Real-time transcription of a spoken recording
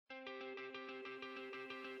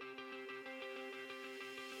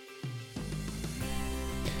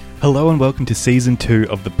Hello and welcome to Season 2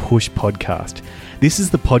 of the Push Podcast. This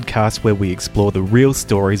is the podcast where we explore the real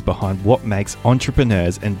stories behind what makes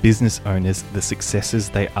entrepreneurs and business owners the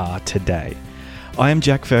successes they are today. I am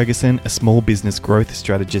Jack Ferguson, a small business growth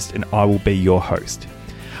strategist, and I will be your host.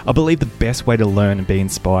 I believe the best way to learn and be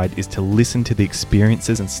inspired is to listen to the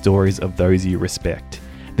experiences and stories of those you respect.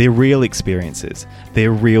 Their real experiences,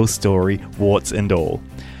 their real story, warts and all.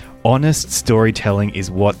 Honest storytelling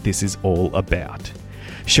is what this is all about.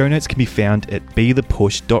 Show notes can be found at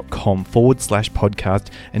bethepush.com/podcast,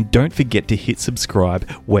 and don't forget to hit subscribe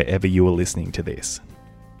wherever you are listening to this.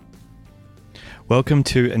 Welcome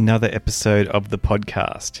to another episode of the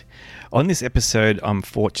podcast. On this episode, I'm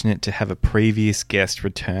fortunate to have a previous guest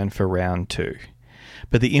return for round 2.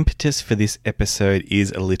 But the impetus for this episode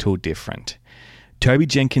is a little different. Toby,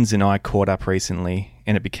 Jenkins and I caught up recently,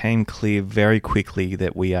 and it became clear very quickly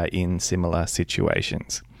that we are in similar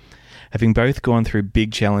situations. Having both gone through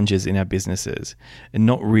big challenges in our businesses and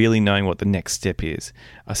not really knowing what the next step is,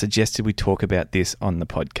 I suggested we talk about this on the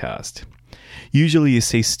podcast. Usually you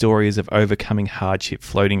see stories of overcoming hardship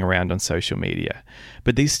floating around on social media,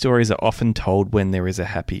 but these stories are often told when there is a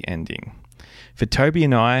happy ending. For Toby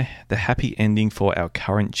and I, the happy ending for our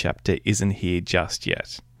current chapter isn't here just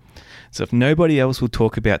yet. So if nobody else will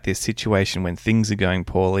talk about their situation when things are going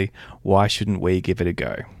poorly, why shouldn't we give it a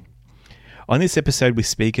go? On this episode, we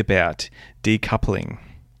speak about decoupling,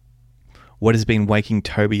 what has been waking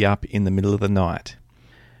Toby up in the middle of the night,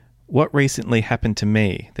 what recently happened to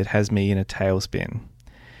me that has me in a tailspin,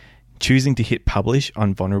 choosing to hit publish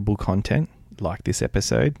on vulnerable content, like this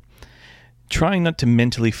episode, trying not to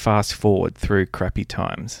mentally fast forward through crappy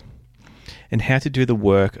times, and how to do the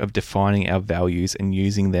work of defining our values and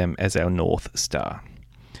using them as our North Star.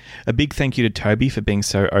 A big thank you to Toby for being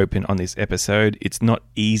so open on this episode. It's not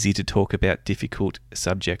easy to talk about difficult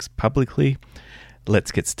subjects publicly.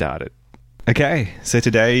 Let's get started. Okay, so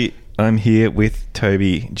today I'm here with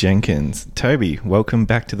Toby Jenkins. Toby, welcome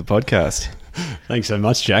back to the podcast. Thanks so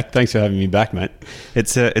much, Jack. Thanks for having me back, mate.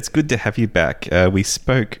 It's good to have you back. We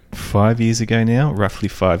spoke 5 years ago now, roughly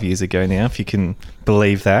 5 years ago now, if you can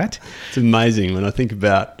believe that. It's amazing when I think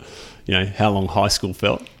about, how long high school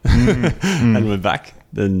felt and we're back.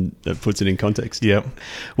 Then that puts it in context. Yeah.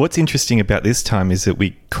 What's interesting about this time is that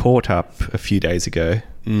we caught up a few days ago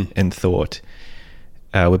and thought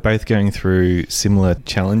we're both going through similar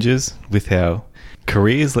challenges with our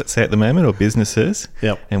careers, let's say at the moment, or businesses.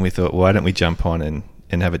 Yep. And we thought, why don't we jump on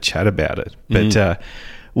and have a chat about it? But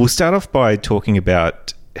we'll start off by talking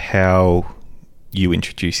about how you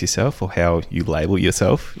introduce yourself or how you label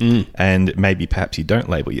yourself, and maybe perhaps you don't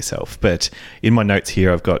label yourself. But in my notes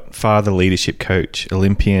here, I've got father, leadership coach,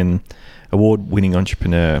 Olympian, award-winning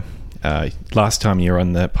entrepreneur. Last time you were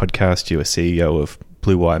on the podcast, you were CEO of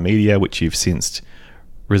Blue Wire Media, which you've since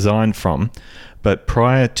resigned from. But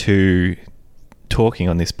prior to talking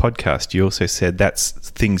on this podcast, you also said that's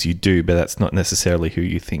things you do, but that's not necessarily who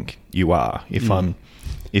you think you are, if I'm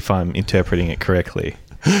interpreting it correctly.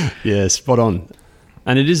 Yeah, spot on.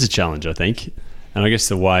 And it is a challenge, I think. And I guess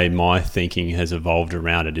the way my thinking has evolved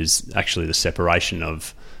around it is actually the separation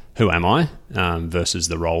of who am I versus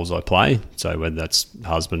the roles I play. So whether that's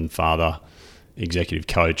husband, father, executive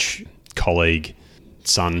coach, colleague,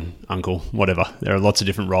 son, uncle, whatever. There are lots of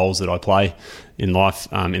different roles that I play in life,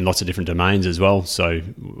 in lots of different domains as well. So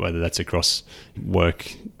whether that's across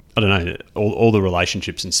work, I don't know, all the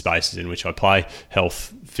relationships and spaces in which I play,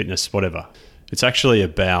 health, fitness, whatever. It's actually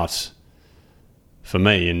about, for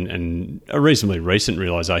me, and a reasonably recent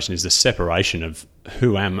realization is the separation of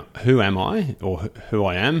who am I or who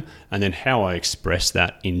I am, and then how I express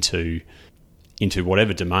that into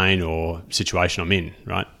whatever domain or situation I'm in,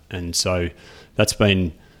 right? And so that's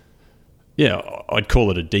been, I'd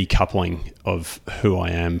call it a decoupling of who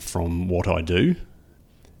I am from what I do.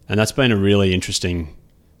 And that's been a really interesting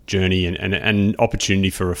journey and an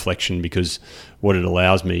opportunity for reflection, because what it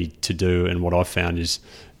allows me to do and what I've found is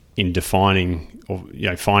in defining or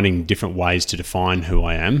finding different ways to define who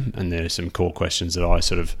I am, and there's some core questions that I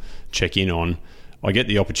sort of check in on, I get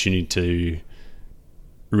the opportunity to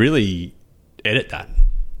really edit that,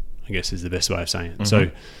 I guess is the best way of saying it. Mm-hmm.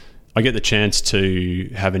 So I get the chance to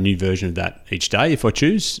have a new version of that each day if I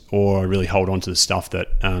choose, or I really hold on to the stuff that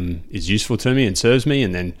is useful to me and serves me,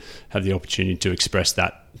 and then have the opportunity to express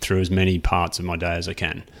that through as many parts of my day as I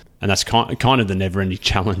can. And that's kind of the never-ending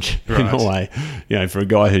challenge in a way. For a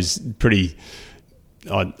guy who's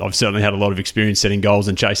I've certainly had a lot of experience setting goals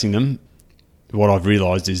and chasing them. What I've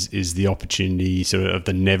realised is the opportunity sort of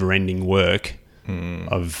the never-ending work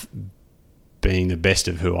of being the best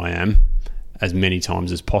of who I am as many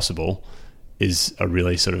times as possible is a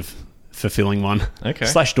really sort of fulfilling one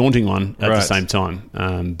 / daunting one at the same time.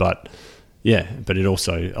 But it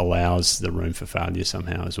also allows the room for failure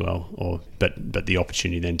somehow as well, but the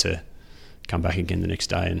opportunity then to come back again the next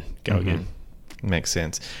day and go again. Makes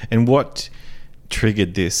sense. And what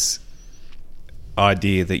triggered this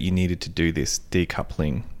idea that you needed to do this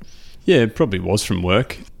decoupling? Yeah, it probably was from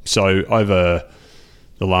work. So over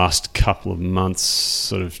the last couple of months,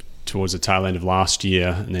 sort of towards the tail end of last year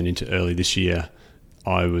and then into early this year,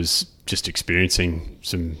 I was just experiencing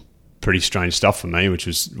some pretty strange stuff for me, which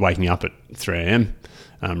was waking up at 3 a.m.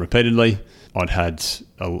 Repeatedly. I'd had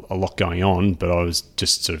a lot going on, but I was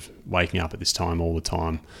just sort of waking up at this time all the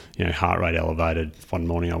time, heart rate elevated. One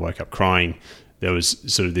morning I woke up crying. There was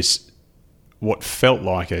sort of this, what felt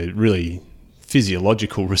like a really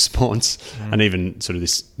physiological response, and even sort of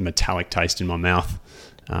this metallic taste in my mouth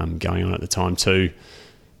going on at the time to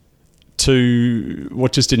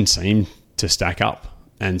what just didn't seem to stack up.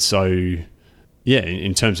 And so,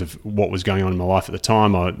 in terms of what was going on in my life at the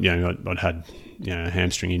time, I'd had a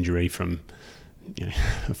hamstring injury from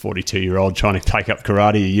a 42-year-old trying to take up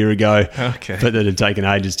karate a year ago, but that had taken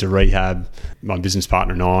ages to rehab. My business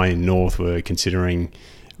partner and I in North were considering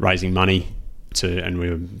raising money and we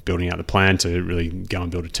were building out the plan to really go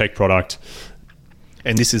and build a tech product.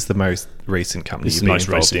 And this is the most recent company you've been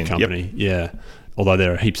involved in? Company, yep. Yeah. Although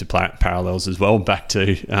there are heaps of parallels as well back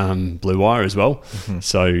to Blue Wire as well.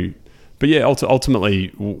 So, but yeah, ultimately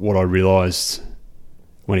what I realised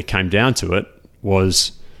when it came down to it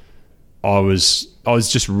was I was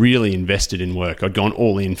just really invested in work. I'd gone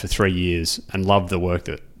all in for 3 years and loved the work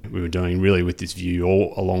that we were doing, really with this view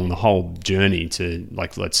all along the whole journey to,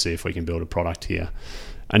 like, let's see if we can build a product here.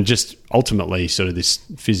 And just ultimately sort of this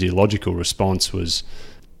physiological response was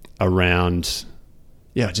around,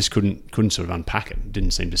 I just couldn't sort of unpack it. It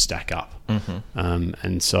didn't seem to stack up.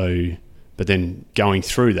 And so, but then going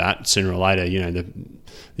through that, sooner or later,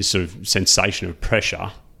 this sort of sensation of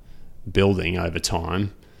pressure building over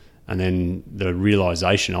time, and then the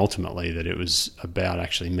realization ultimately that it was about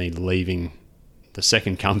actually me leaving the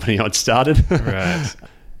second company I'd started. Right.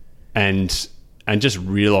 And just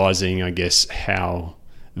realizing, I guess, how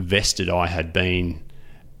vested I had been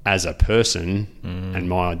as a person and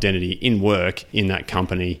my identity in work in that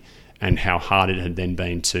company, and how hard it had then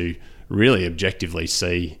been to really objectively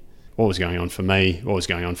see what was going on for me, what was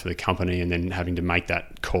going on for the company, and then having to make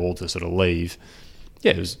that call to sort of leave.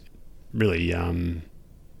 It was really,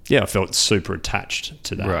 I felt super attached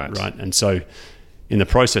to that. Right. And so in the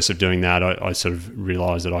process of doing that, I sort of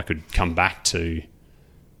realised that I could come back to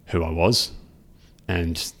who I was,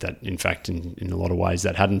 and that, in fact, in a lot of ways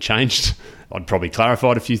that hadn't changed. I'd probably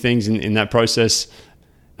clarified a few things in that process.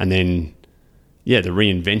 And then, the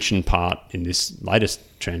reinvention part in this latest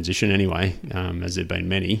transition anyway, as there have been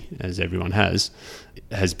many, as everyone has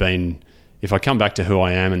been, if I come back to who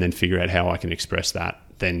I am and then figure out how I can express that,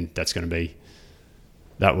 then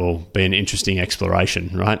that will be an interesting exploration,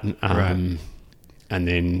 right? Right. And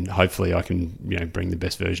then hopefully I can, bring the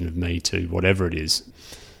best version of me to whatever it is.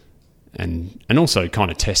 And also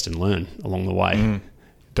kind of test and learn along the way,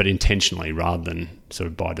 but intentionally rather than sort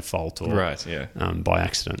of by default or by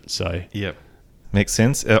accident. So makes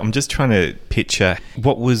sense. I'm just trying to picture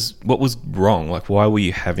what was wrong. Like, why were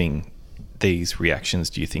you having these reactions?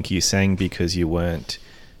 Do you think you're saying because you weren't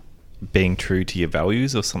being true to your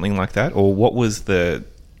values or something like that, or what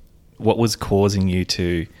was causing you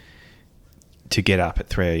to get up at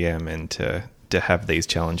 3 a.m. and to have these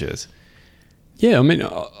challenges? Yeah, I mean,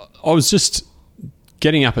 I was just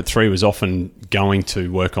getting up at 3 was often going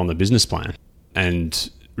to work on the business plan and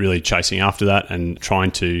really chasing after that and trying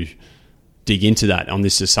to dig into that on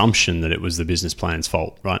this assumption that it was the business plan's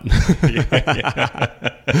fault, right?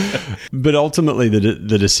 But ultimately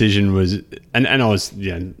the decision was, and I was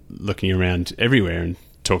looking around everywhere and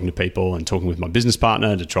talking to people and talking with my business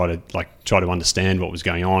partner to try to understand what was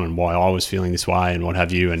going on and why I was feeling this way and what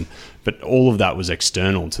have you. But all of that was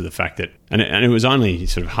external to the fact that, and it was only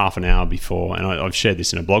sort of half an hour before, and I've shared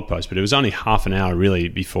this in a blog post, but it was only half an hour really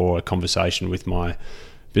before a conversation with my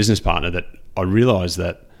business partner that I realised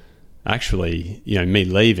that actually, me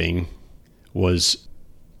leaving was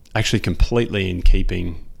actually completely in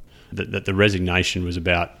keeping, that the resignation was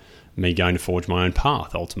about me going to forge my own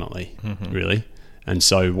path ultimately, really. And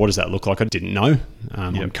so what does that look like? I didn't know.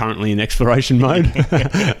 I'm currently in exploration mode,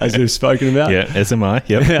 as we've spoken about. Yeah, as am I.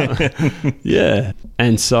 Yep. Yeah.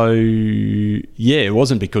 And so, it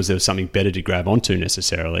wasn't because there was something better to grab onto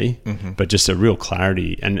necessarily, but just a real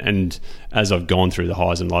clarity. And as I've gone through the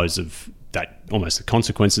highs and lows of that, almost the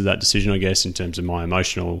consequences of that decision, I guess, in terms of my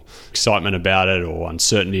emotional excitement about it or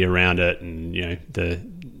uncertainty around it and, the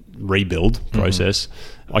rebuild process,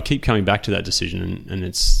 I keep coming back to that decision, and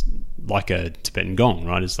it's like a Tibetan gong,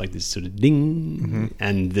 right? It's like this sort of ding,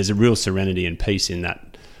 and there's a real serenity and peace in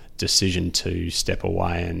that decision to step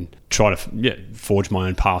away and try to forge my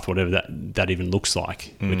own path, whatever that even looks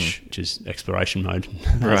like, which is exploration mode,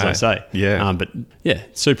 as I say. Yeah. But yeah,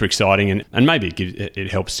 super exciting, and maybe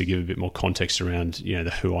it helps to give a bit more context around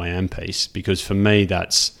the who I am piece, because for me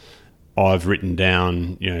I've written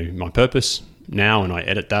down my purpose now, and I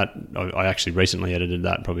edit that. I actually recently edited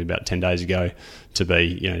that probably about 10 days ago to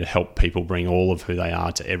be to help people bring all of who they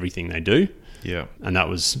are to everything they do. Yeah. And that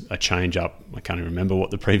was a change up. I can't even remember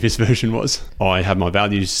what the previous version was. I have my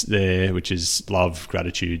values there, which is love,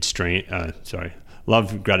 gratitude,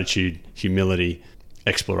 humility,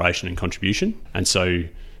 exploration, and contribution. And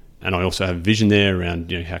I also have a vision there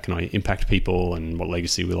around, how can I impact people, and what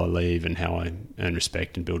legacy will I leave, and how I earn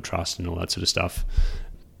respect and build trust and all that sort of stuff.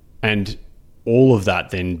 And all of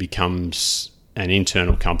that then becomes an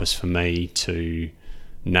internal compass for me to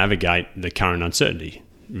navigate the current uncertainty,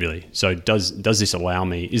 really. So does this allow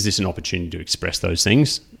me, is this an opportunity to express those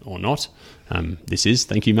things or not? This is,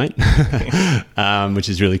 thank you, mate, which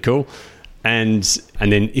is really cool. And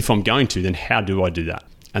then if I'm going to, then how do I do that?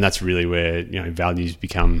 And that's really where, values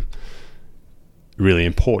become really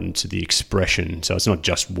important to the expression. So it's not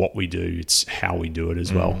just what we do, it's how we do it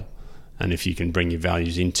as well. And if you can bring your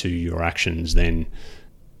values into your actions, then,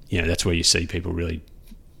 that's where you see people really,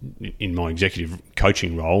 in my executive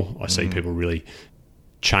coaching role, I see people really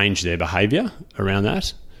change their behavior around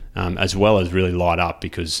that, as well as really light up,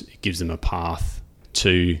 because it gives them a path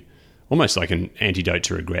to almost like an antidote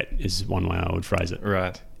to regret is one way I would phrase it.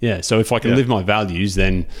 Right. Yeah. So if I can live my values,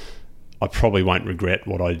 then I probably won't regret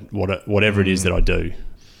whatever it is that I do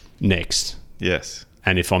next. Yes.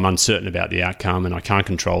 And if I'm uncertain about the outcome and I can't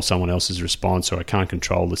control someone else's response, or I can't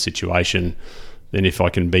control the situation, then if I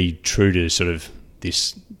can be true to sort of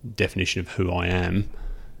this definition of who I am,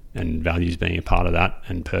 and values being a part of that,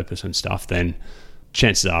 and purpose and stuff, then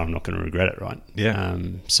chances are I'm not going to regret it, right? Yeah.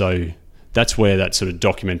 So that's where that sort of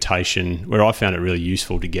documentation, where I found it really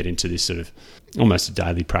useful to get into this sort of almost a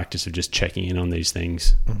daily practice of just checking in on these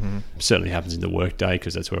things. Certainly happens in the work day,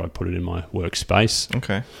 because that's where I put it in my workspace.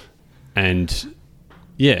 Okay.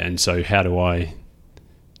 And so how do I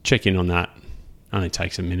check in on that? Only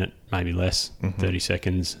takes a minute, maybe less, 30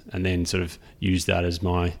 seconds, and then sort of use that as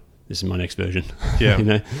this is my next version.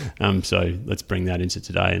 Yeah. So let's bring that into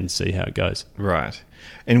today and see how it goes. Right.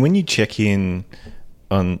 And when you check in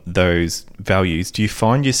on those values, do you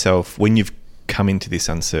find yourself, when you've come into this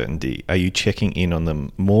uncertainty, are you checking in on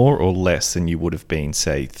them more or less than you would have been,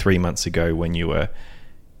 say, 3 months ago when you were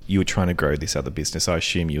trying to grow this other business? I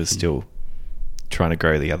assume you were still trying to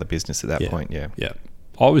grow the other business at that point. Yeah. Yeah.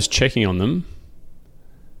 I was checking on them.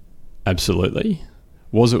 Absolutely.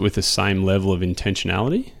 Was it with the same level of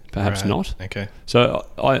intentionality? Perhaps not. Okay. So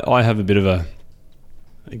I have a bit of a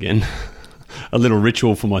little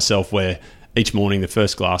ritual for myself, where each morning, the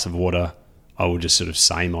first glass of water, I will just sort of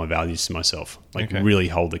say my values to myself, really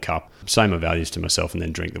hold the cup, say my values to myself, and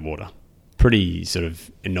then drink the water. Pretty sort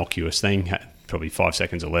of innocuous thing, probably 5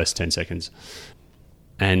 seconds or less, 10 seconds.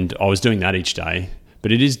 And I was doing that each day,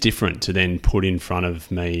 but it is different to then put in front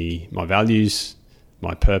of me my values,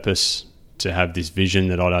 my purpose, to have this vision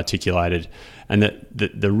that I'd articulated. And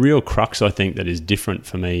the real crux, I think, that is different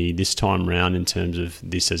for me this time round in terms of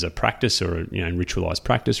this as a practice, or ritualized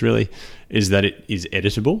practice really, is that it is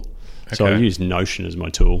editable. Okay. So I use Notion as my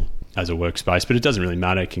tool as a workspace, but it doesn't really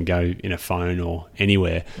matter. It can go in a phone or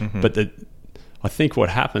anywhere. But I think what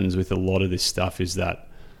happens with a lot of this stuff is that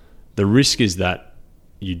the risk is that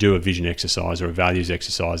you do a vision exercise or a values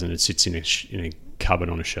exercise, and it sits in a cupboard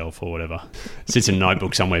on a shelf or whatever. It sits in a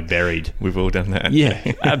notebook somewhere buried. We've all done that.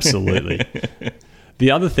 Yeah, absolutely.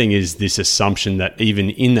 The other thing is this assumption that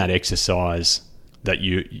even in that exercise that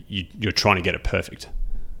you're trying to get it perfect.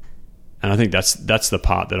 And I think that's the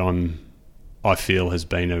part that I feel has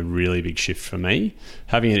been a really big shift for me.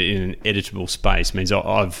 Having it in an editable space means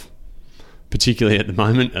I've, particularly at the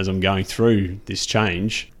moment as I'm going through this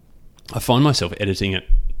change, I find myself editing it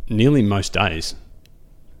nearly most days,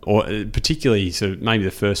 or particularly sort of maybe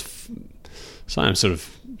the first, say I'm sort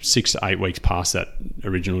of 6 to 8 weeks past that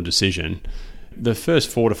original decision. The first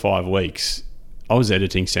 4 to 5 weeks, I was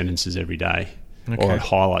editing sentences every day. Okay. Or I'd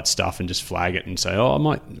highlight stuff and just flag it and say, I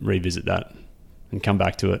might revisit that and come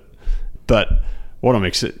back to it. But what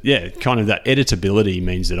kind of that editability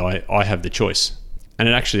means that I have the choice. And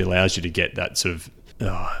it actually allows you to get that sort of,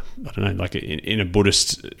 I don't know, like in a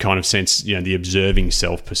Buddhist kind of sense, the observing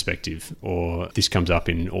self perspective, or this comes up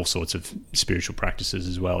in all sorts of spiritual practices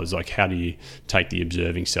as well, is like, how do you take the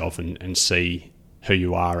observing self and see who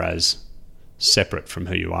you are as separate from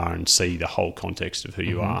who you are and see the whole context of who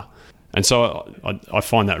you are. And so I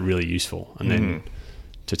find that really usul. And then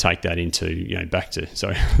to take that into, back to,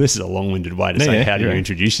 sorry, this is a long-winded way to say, how do you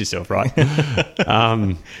introduce yourself, right?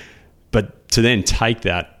 But to then take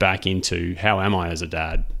that back into, how am I as a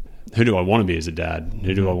dad? Who do I want to be as a dad?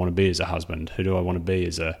 Who do I want to be as a husband? Who do I want to be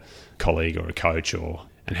as a colleague or a coach?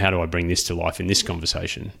 And how do I bring this to life in this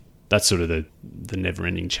conversation? That's sort of the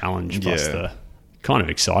never-ending challenge, plus the kind of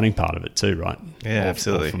exciting part of it too, right? Yeah,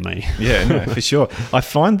 absolutely. For me. Yeah, no, for sure. I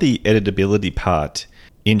find the editability part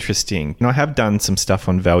interesting. And I have done some stuff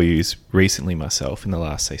on values recently myself in the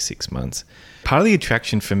last, say, 6 months. Part of the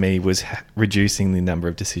attraction for me was reducing the number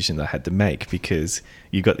of decisions I had to make, because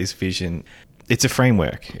you got this vision. It's a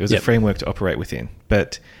framework. It was a framework to operate within.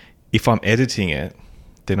 But if I'm editing it,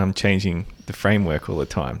 then I'm changing the framework all the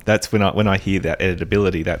time. That's when I hear that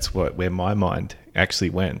editability, that's where my mind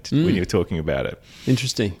actually went when you were talking about it.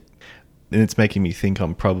 Interesting. And it's making me think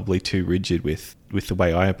I'm probably too rigid with the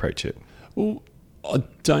way I approach it. Well, I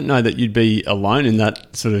don't know that you'd be alone in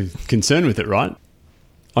that sort of concern with it, right?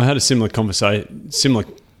 I had a similar conversation, similar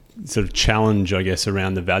sort of challenge, I guess,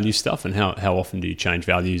 around the value stuff and how often do you change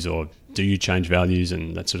values, or do you change values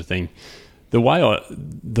and that sort of thing. The way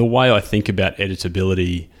I think about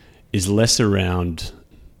editability is less around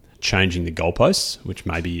changing the goalposts, which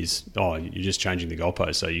maybe is, you're just changing the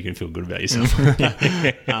goalposts so you can feel good about yourself.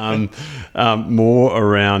 More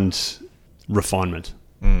around refinement.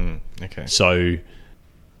 Okay. So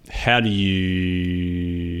how do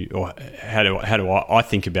I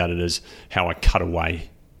think about it as how I cut away.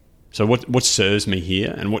 So what serves me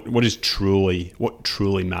here, and what truly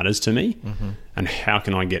matters to me, and how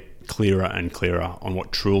can I get clearer and clearer on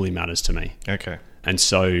what truly matters to me. Okay. And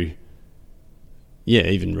so,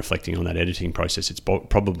 even reflecting on that editing process, it's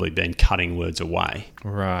probably been cutting words away,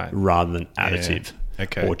 right, rather than additive,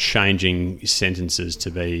 or changing sentences to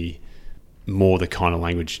be more the kind of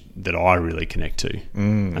language that I really connect to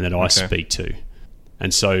and that I speak to.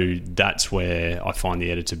 And so that's where I find the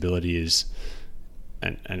editability is,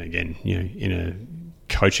 and again, in a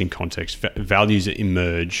coaching context, values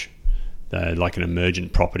emerge. They're like an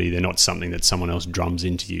emergent property. They're not something that someone else drums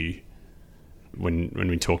into you. When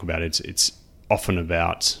we talk about it, it's often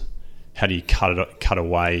about how do you cut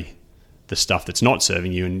away the stuff that's not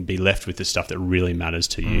serving you and be left with the stuff that really matters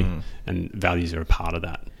to you. And values are a part of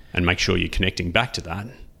that. And make sure you're connecting back to that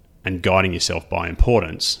and guiding yourself by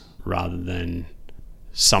importance rather than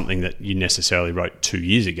something that you necessarily wrote 2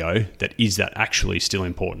 years ago. Is that actually still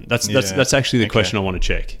important? That's actually the question I want to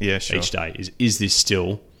check each day. Is this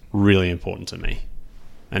still really important to me?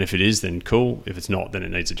 And if it is, then cool. If it's not, then it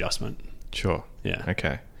needs adjustment. Sure. Yeah.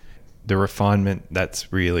 Okay. The refinement,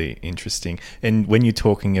 that's really interesting. And when you're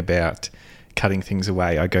talking about cutting things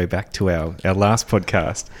away, I go back to our last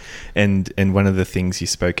podcast, and one of the things you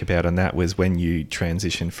spoke about on that was when you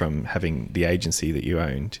transitioned from having the agency that you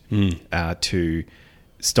owned to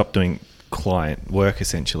stop doing client work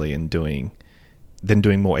essentially and doing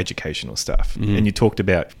more educational stuff. And you talked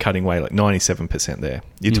about cutting away like 97% there.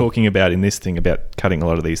 You're talking about in this thing about cutting a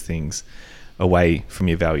lot of these things away from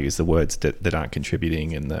your values, the words that aren't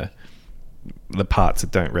contributing and the parts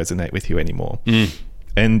that don't resonate with you anymore.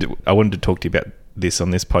 And I wanted to talk to you about this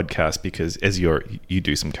on this podcast because as you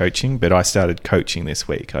do some coaching, but I started coaching this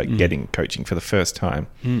week, getting coaching for the first time.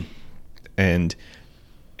 And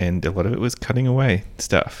a lot of it was cutting away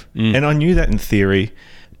stuff. And I knew that in theory,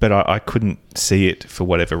 but I couldn't see it for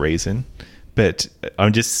whatever reason. But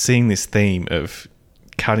I'm just seeing this theme of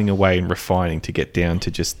cutting away and refining to get down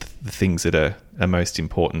to just the things that are most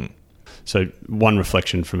important. So one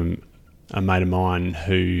reflection from a mate of mine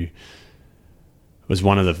who was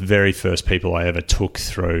one of the very first people I ever took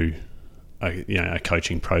through a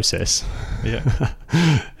coaching process. Yeah.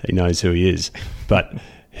 He knows who he is. But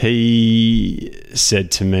he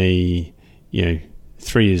said to me,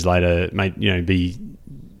 3 years later, mate,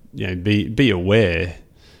 be aware,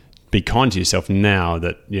 be kind to yourself now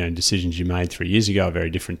that, decisions you made 3 years ago are very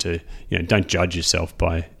different to, don't judge your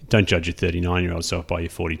 39-year-old self by your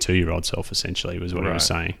 42-year-old self, essentially, was what he was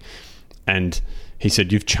saying. And he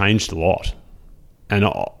said, you've changed a lot. And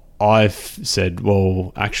I've said,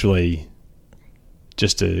 well, actually,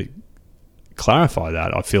 just to clarify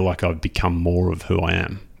that, I feel like I've become more of who I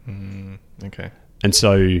am. Okay. And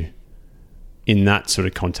so in that sort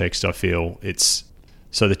of context, I feel it's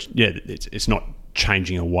not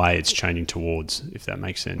changing away, it's changing towards, if that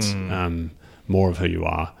makes sense, more of who you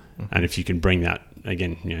are. And if you can bring that,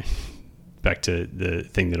 again, back to the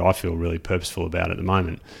thing that I feel really purposeful about at the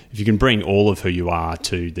moment, if you can bring all of who you are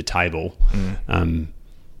to the table and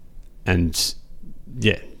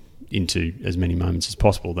into as many moments as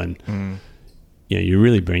possible, then you're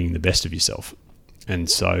really bringing the best of yourself. And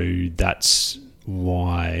so that's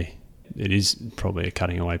why it is probably a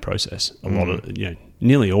cutting away process. A lot of,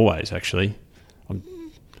 nearly always actually.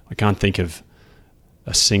 I can't think of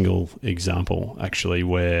a single example actually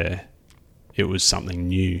where it was something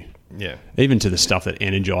new. Yeah. Even to the stuff that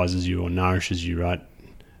energizes you or nourishes you, right?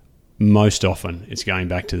 Most often it's going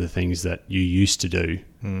back to the things that you used to do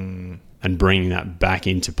and bringing that back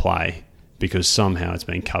into play because somehow it's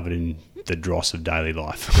been covered in the dross of daily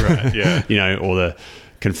life. Right, yeah. Or the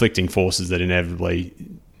conflicting forces that inevitably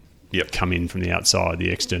come in from the outside,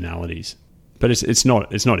 the externalities. But it's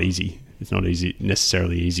not easy. It's not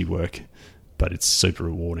necessarily easy work, but it's super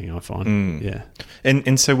rewarding, I find. Yeah.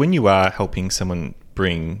 And so when you are helping someone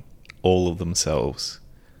bring all of themselves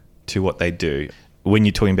to what they do, when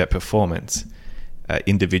you're talking about performance,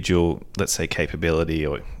 individual, let's say, capability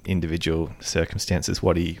or individual circumstances,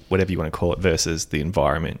 whatever you want to call it, versus the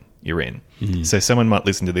environment you're in. So someone might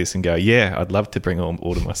listen to this and go, yeah, I'd love to bring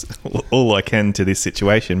all I can to this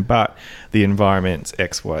situation, but the environment's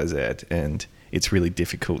X, Y, Z, and it's really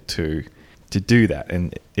difficult to do that.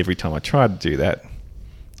 And every time I try to do that,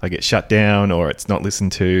 I get shut down, or it's not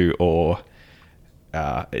listened to, or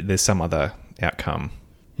there's some other outcome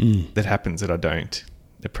that happens that I don't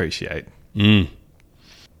appreciate. Yeah,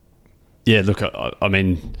 look, I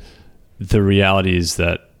mean, the reality is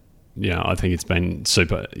that, I think it's been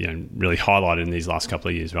super, really highlighted in these last couple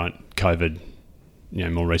of years, right? COVID,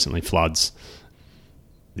 more recently floods,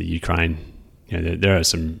 the Ukraine, there are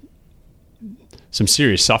some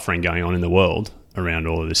serious suffering going on in the world around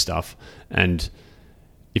all of this stuff. And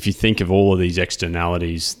if you think of all of these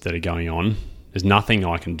externalities that are going on, there's nothing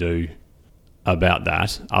I can do about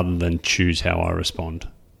that other than choose how I respond.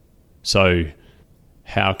 So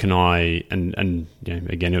how can I, and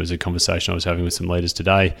again, it was a conversation I was having with some leaders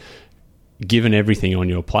today, given everything on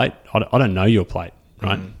your plate, I don't know your plate,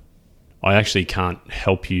 right? I actually can't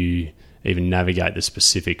help you even navigate the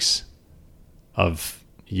specifics of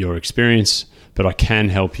your experience, but I can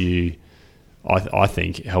help you, I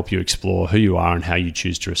think, help you explore who you are and how you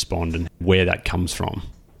choose to respond and where that comes from.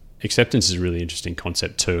 Acceptance is a really interesting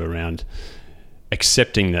concept too, around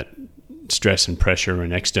accepting that stress and pressure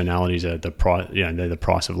and externalities are the price. They're the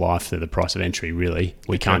price of life. They're the price of entry. Really,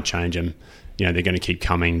 we can't change them. They're going to keep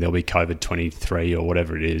coming. There'll be COVID-23 or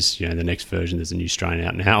whatever it is. The next version. There's a new strain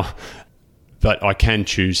out now, but I can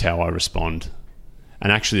choose how I respond,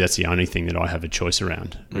 and actually, that's the only thing that I have a choice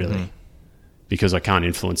around, really, because I can't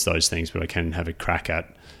influence those things, but I can have a crack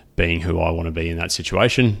at being who I want to be in that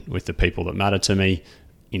situation with the people that matter to me,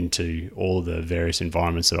 into all the various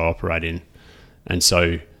environments that I operate in, and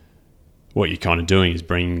so. What you're kind of doing is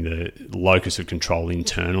bringing the locus of control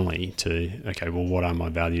internally to, okay, well, what are my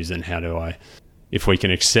values and how do I, if we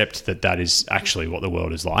can accept that is actually what the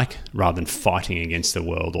world is like, rather than fighting against the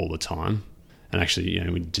world all the time. And actually,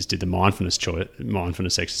 we just did the mindfulness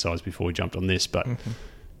exercise before we jumped on this, but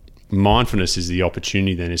mindfulness is the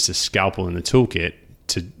opportunity then, is the scalpel in the toolkit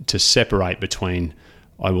to separate between,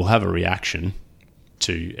 I will have a reaction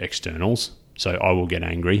to externals. So I will get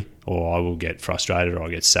angry, or I will get frustrated, or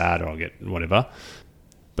I'll get sad, or I'll get whatever.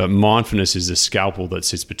 But mindfulness is the scalpel that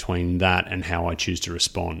sits between that and how I choose to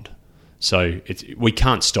respond. So we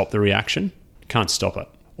can't stop the reaction, can't stop it.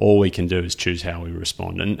 All we can do is choose how we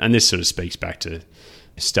respond. And this sort of speaks back to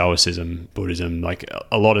Stoicism, Buddhism, like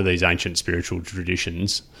a lot of these ancient spiritual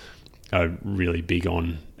traditions are really big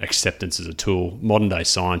on acceptance as a tool. Modern day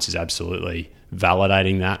science is absolutely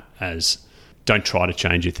validating that as... Don't try to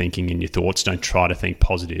change your thinking and your thoughts. Don't try to think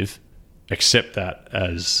positive. Accept that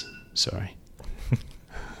as... Sorry.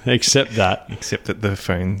 Accept that. Accept that the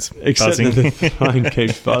phone's buzzing. buzzing. That the phone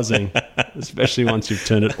keeps buzzing, especially once you've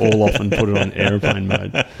turned it all off and put it on airplane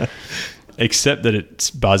mode. Accept that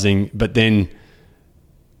it's buzzing, but then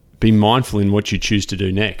be mindful in what you choose to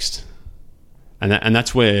do next. And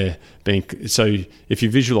that's where being... So if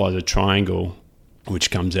you visualize a triangle,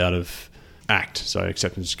 which comes out of... ACT, so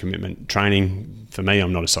acceptance, commitment, training. For me,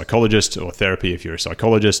 I'm not a psychologist, or therapy if you're a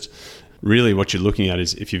psychologist. Really what you're looking at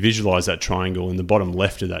is, if you visualize that triangle, in the bottom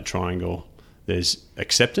left of that triangle, there's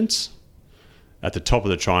acceptance. At the top of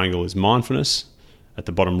the triangle is mindfulness. At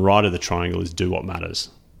the bottom right of the triangle is do what matters.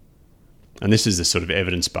 And this is the sort of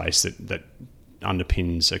evidence base that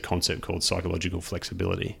underpins a concept called psychological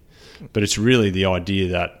flexibility. But it's really the idea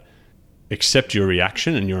that accept your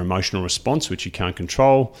reaction and your emotional response, which you can't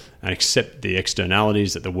control, and accept the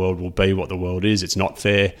externalities, that the world will be what the world is. It's not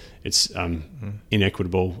fair. It's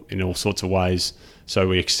inequitable in all sorts of ways. So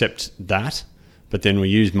we accept that, but then we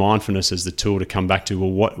use mindfulness as the tool to come back to,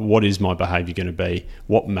 well, what is my behavior going to be?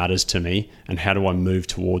 What matters to me? And how do I move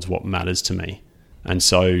towards what matters to me? And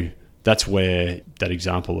so that's where that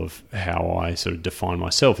example of how I sort of define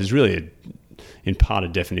myself is really in part a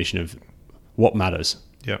definition of what matters.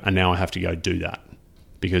 Yep. And now I have to go do that,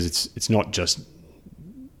 because it's not just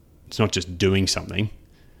doing something,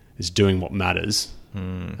 it's doing what matters.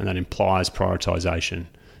 And that implies prioritization,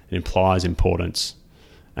 it implies importance,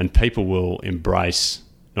 and people will embrace,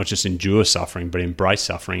 not just endure suffering, but embrace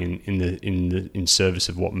suffering in service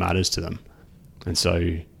of what matters to them. And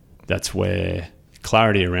so that's where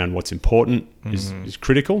clarity around what's important is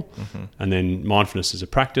critical. And then mindfulness as a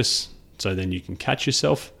practice, so then you can catch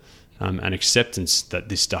yourself, and acceptance that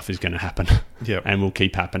this stuff is going to happen. Yep. And will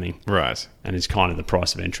keep happening. Right. And it's kind of the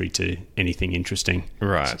price of entry to anything interesting.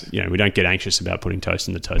 Right. So, we don't get anxious about putting toast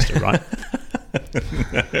in the toaster, right?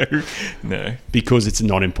 No. Because it's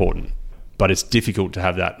not important. But it's difficult to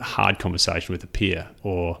have that hard conversation with a peer,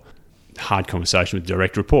 or hard conversation with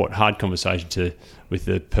direct report, hard conversation with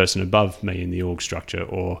the person above me in the org structure,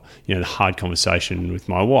 or the hard conversation with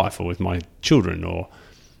my wife or with my children. Or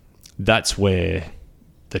that's where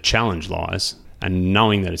the challenge lies. And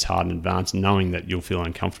knowing that it's hard in advance, knowing that you'll feel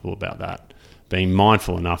uncomfortable about that, being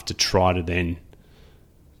mindful enough to try to then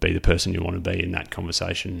be the person you want to be in that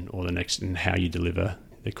conversation, or the next, and how you deliver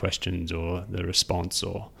the questions or the response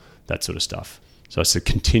or that sort of stuff. So it's a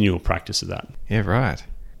continual practice of that. Yeah, right.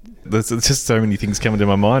 There's just so many things coming to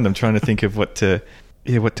my mind. I'm trying to think of what to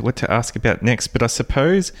ask about next. But I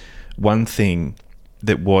suppose one thing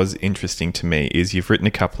that was interesting to me is you've written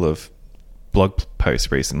a couple of blog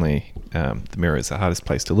posts recently. The mirror is the hardest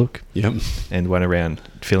place to look. Yep. And one around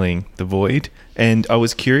filling the void. And I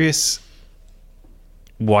was curious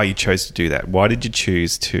why you chose to do that. Why did you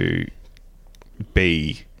choose to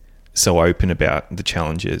be so open about the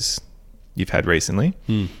challenges you've had recently?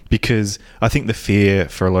 Because I think the fear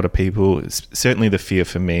for a lot of people, certainly the fear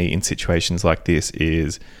for me in situations like this,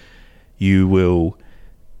 is you will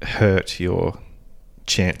hurt your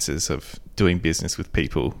chances of doing business with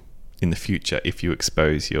people in the future if you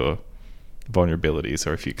expose your vulnerabilities,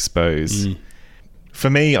 or if you expose... For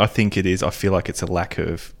me, I think it is, I feel like it's a lack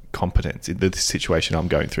of competence in the situation I'm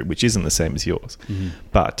going through, which isn't the same as yours,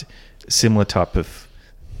 but similar type of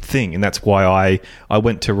thing. And that's why I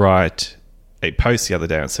went to write a post the other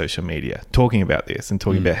day on social media talking about this, and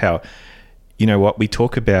talking about how, we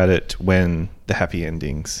talk about it when the happy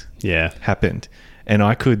endings happened. And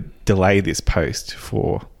I could delay this post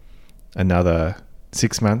for another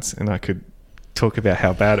 6 months, and I could talk about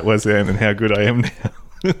how bad it was then and how good I am now.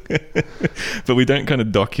 But we don't kind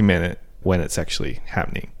of document it when it's actually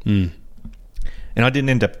happening. And I didn't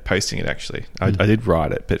end up posting it, actually. I did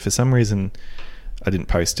write it, but for some reason I didn't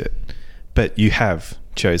post it. But you have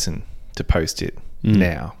chosen to post it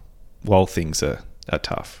now while things are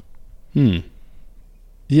tough.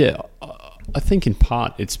 Yeah, I think in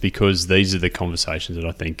part it's because these are the conversations that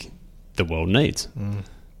I think the world needs.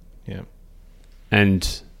 Yeah.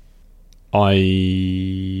 And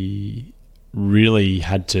I really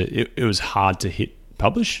had to... It was hard to hit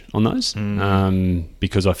publish on those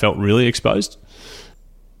because I felt really exposed.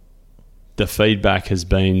 The feedback has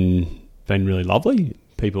been really lovely.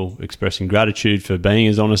 People expressing gratitude for being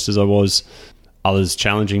as honest as I was. Others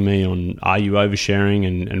challenging me on, are you oversharing,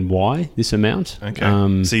 and why this amount?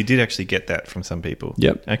 Okay. So you did actually get that from some people?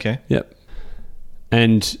 Yep. Okay. Yep.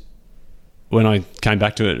 And when I came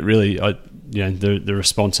back to it, really, the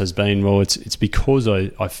response has been, well, it's because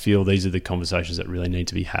I feel these are the conversations that really need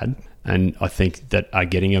to be had, and I think that are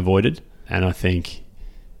getting avoided. And I think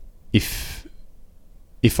if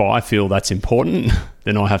I feel that's important,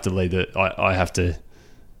 then I have to lead it. I have to,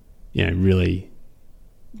 really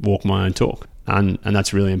walk my own talk. And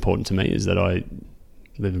that's really important to me, is that I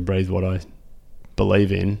live and breathe what I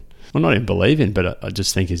believe in. Well, not even believe in, but I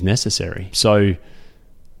just think is necessary. So,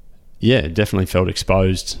 yeah, definitely felt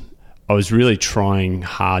exposed. I was really trying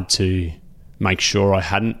hard to make sure I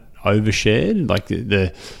hadn't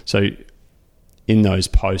overshared. So in those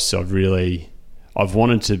posts, I've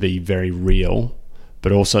wanted to be very real,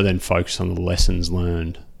 but also then focus on the lessons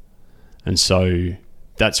learned. And so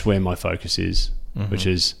that's where my focus is, which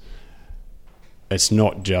is, it's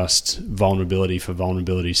not just vulnerability for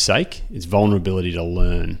vulnerability's sake. It's vulnerability to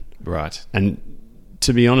learn. Right. And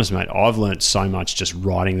to be honest, mate, I've learnt so much just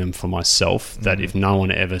writing them for myself that if no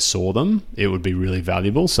one ever saw them, it would be really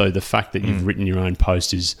valuable. So the fact that you've written your own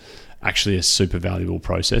post is actually a super valuable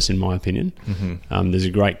process, in my opinion. There's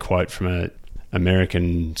a great quote from an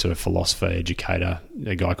American sort of philosopher, educator,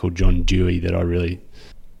 a guy called John Dewey, that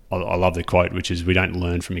I love the quote, which is, we don't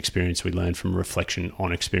learn from experience, we learn from reflection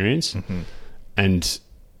on experience. And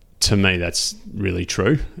to me, that's really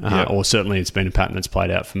true. Or certainly it's been a pattern that's played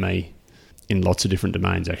out for me in lots of different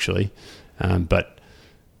domains, actually. But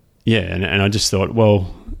Yeah, and I just thought,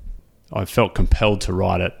 well, I felt compelled to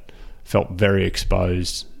write it, felt very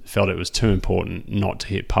exposed, felt it was too important not to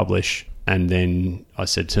hit publish. And then I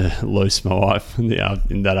said to Luce, my wife,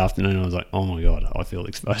 in that afternoon, I was like, oh my God, I feel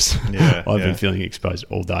exposed. Yeah, I've been feeling exposed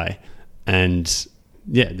all day. And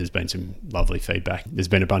yeah, there's been some lovely feedback. There's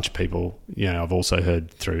been a bunch of people, I've also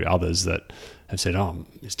heard through others that have said, oh,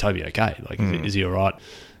 is Toby okay? Like, is he all right?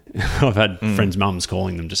 I've had friends' mums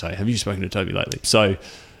calling them to say, have you spoken to Toby lately? So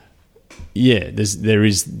yeah, there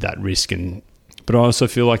is that risk, but I also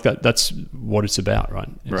feel like that's what it's about, right?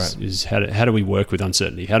 Is how do we work with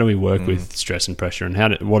uncertainty? How do we work with stress and pressure?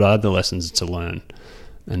 And what are the lessons to learn?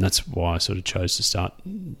 And that's why I sort of chose to start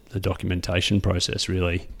the documentation process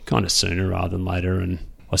really kind of sooner rather than later. And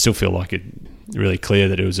I still feel like it really clear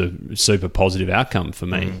that it was a super positive outcome for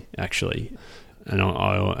me, actually. And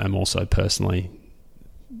I am also personally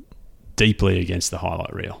deeply against the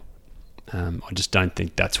highlight reel. I just don't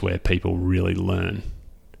think that's where people really learn.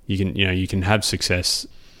 You can have success,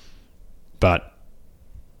 but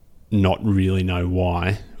not really know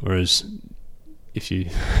why. Whereas if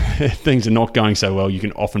things are not going so well, you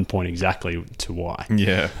can often point exactly to why.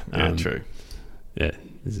 Yeah, true. Yeah,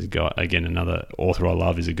 there's a guy, again, another author I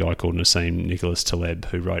love is a guy called Nassim Nicholas Taleb,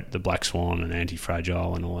 who wrote The Black Swan and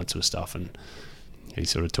Anti-Fragile and all that sort of stuff. And he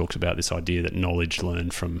sort of talks about this idea that knowledge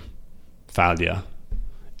learned from failure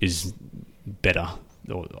is better,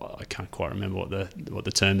 or I can't quite remember what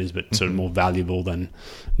the term is, but sort of more valuable than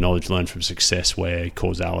knowledge learned from success, where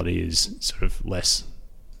causality is sort of less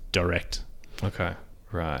direct. Okay,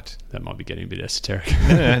 right. That might be getting a bit esoteric.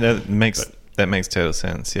 No, that makes total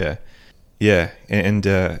sense. Yeah. And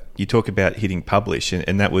you talk about hitting publish,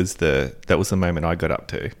 and that was the moment I got up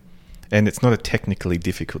to. And it's not a technically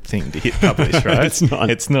difficult thing to hit publish, right?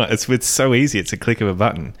 It's not. It's so easy. It's a click of a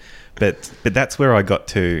button. But that's where I got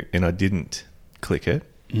to, and I didn't click it.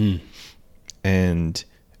 And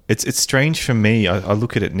it's strange for me. I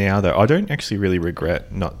look at it now, though. I don't actually really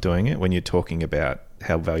regret not doing it when you're talking about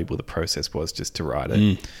how valuable the process was just to write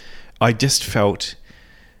it. I just felt,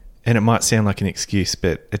 and it might sound like an excuse,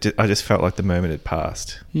 but I just felt like the moment had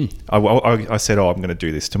passed. I said, I'm going to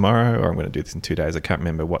do this tomorrow, or I'm going to do this in 2 days. I can't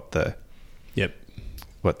remember what the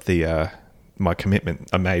my commitment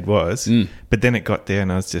I made was. But then it got there,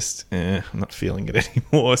 and I was just, I'm not feeling it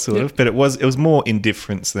anymore, sort of. But it was more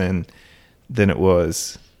indifference than it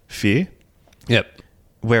was fear. Yep.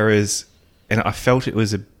 Whereas, and I felt it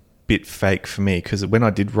was a bit fake for me, because when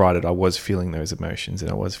I did write it, I was feeling those emotions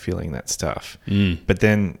and I was feeling that stuff. But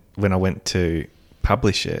then when I went to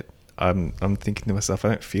publish it, I'm thinking to myself, I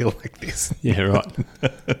don't feel like this. Yeah, right.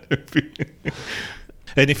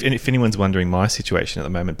 And if anyone's wondering my situation at the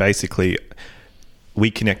moment, basically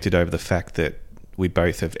we connected over the fact that we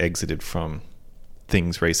both have exited from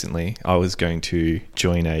things recently. I was going to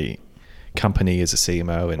join a company as a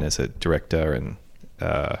CMO and as a director and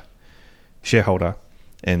shareholder,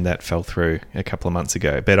 and that fell through a couple of months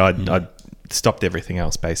ago. But I'd stopped everything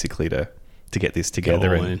else basically to get this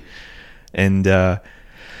together, and then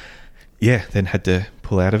had to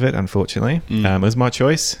pull out of it, unfortunately. It was my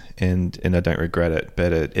choice, and I don't regret it,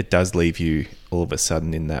 but it does leave you all of a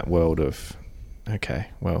sudden in that world of, okay,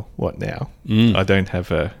 well, what now? I don't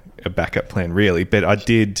have a backup plan really, but I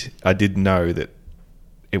did know that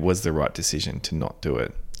it was the right decision to not do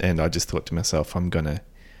it. And I just thought to myself, I'm going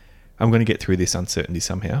to get through this uncertainty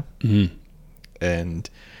somehow. And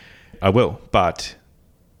I will, but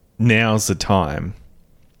now's the time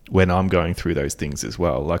when I'm going through those things as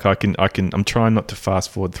well. Like I'm trying not to fast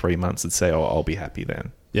forward 3 months and say, oh, I'll be happy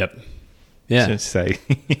then. Yep. Yeah. Just say,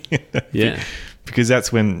 yeah. Because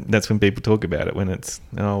that's when people talk about it, when it's,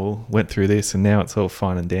 well, went through this and now it's all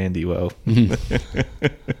fine and dandy. Well,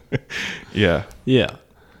 yeah. Yeah.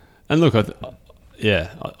 And look, I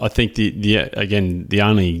think the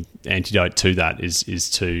only antidote to that is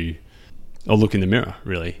to look in the mirror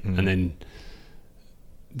really, and then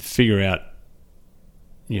figure out,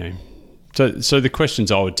 so the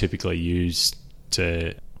questions I would typically use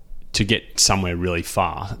to get somewhere really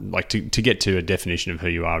far, like to get to a definition of who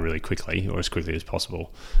you are really quickly, or as quickly as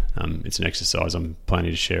possible. It's an exercise I'm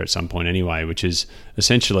planning to share at some point anyway, which is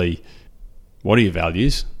essentially, what are your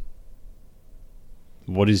values?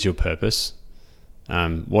 What is your purpose?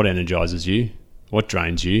 What energizes you? What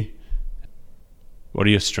drains you? What are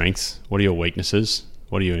your strengths? What are your weaknesses?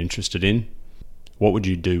 What are you interested in? What would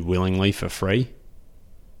you do willingly for free?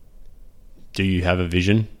 Do you have a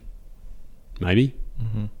vision? Maybe.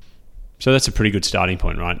 So that's a pretty good starting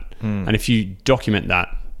point, right? And if you document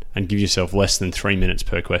that and give yourself less than 3 minutes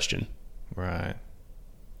per question, right,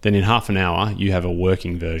 then in half an hour you have a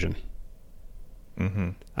working version.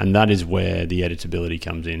 And that is where the editability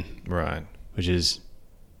comes in. Right. Which is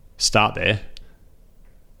start there.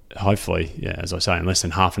 Hopefully, yeah, as I say, in less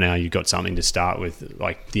than half an hour, you've got something to start with,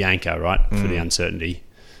 like the anchor, right, for the uncertainty.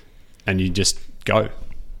 And you just go.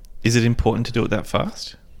 Is it important to do it that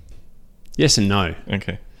fast? Yes and no.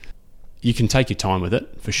 Okay. You can take your time with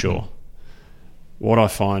it, for sure. What I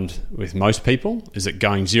find with most people is that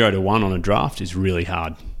going 0 to 1 on a draft is really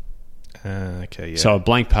hard. Okay, yeah. So a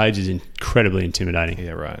blank page is incredibly intimidating.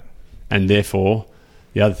 Yeah, right. And therefore,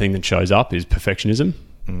 the other thing that shows up is perfectionism.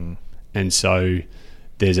 And so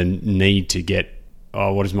there's a need to get,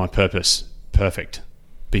 what is my purpose? Perfect.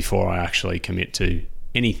 Before I actually commit to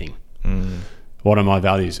anything. What are my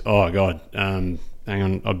values? Oh, God, hang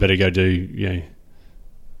on, I better go do,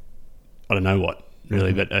 I don't know what,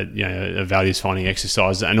 really, but a values finding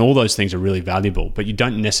exercise, and all those things are really valuable, but you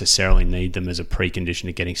don't necessarily need them as a precondition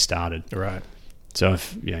to getting started. Right. So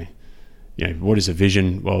if what is a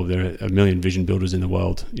vision? Well, there are a million vision builders in the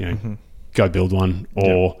world. Go build one,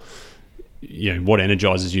 or what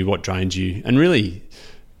energizes you, what drains you, and really,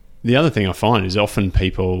 the other thing I find is often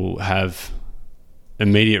people have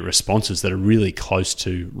immediate responses that are really close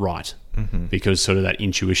to right. Because sort of that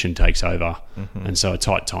intuition takes over, and so a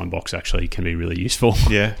tight time box actually can be really useful.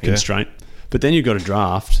 Constraint. But then you've got a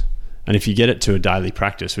draft, and if you get it to a daily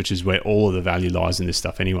practice, which is where all of the value lies in this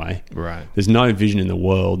stuff anyway, right? There's no vision in the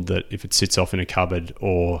world that if it sits off in a cupboard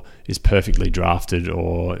or is perfectly drafted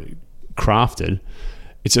or crafted,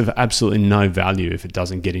 it's of absolutely no value if it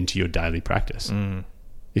doesn't get into your daily practice.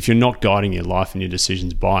 If you're not guiding your life and your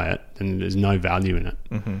decisions by it, then there's no value in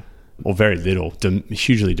it. Or very little,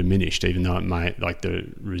 hugely diminished, even though it may, like the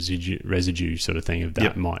residue sort of thing of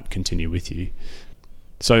that might continue with you.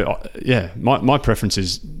 So, my preference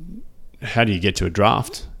is, how do you get to a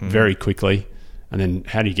draft very quickly, and then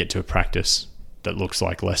how do you get to a practice that looks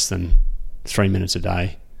like less than 3 minutes a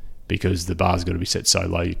day, because the bar's got to be set so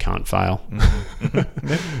low you can't fail.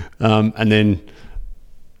 And then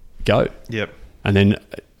go. And then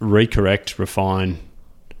recorrect, refine,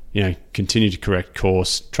 continue to correct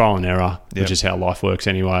course, trial and error, which is how life works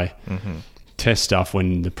anyway. Test stuff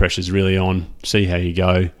when the pressure's really on, see how you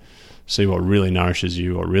go, see what really nourishes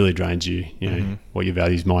you, what really drains you, what your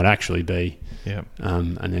values might actually be.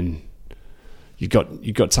 And then you've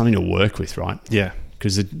got something to work with, right?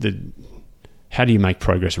 Because how do you make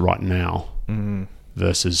progress right now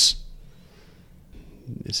versus,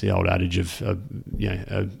 it's the old adage of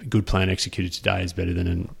a good plan executed today is better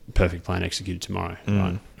than a perfect plan executed tomorrow,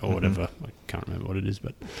 right? Or whatever. I can't remember what it is,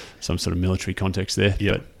 but some sort of military context there.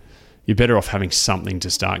 But you're better off having something to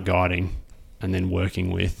start guiding and then working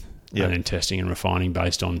with and then testing and refining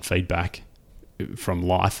based on feedback from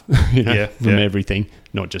life, from everything,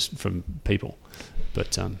 not just from people.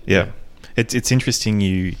 But it's interesting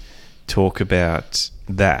you talk about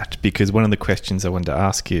that, because one of the questions I wanted to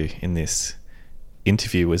ask you in this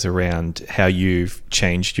interview was around how you've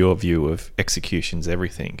changed your view of execution's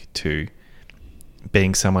everything to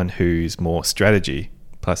being someone who's more strategy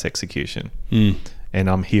plus execution. And what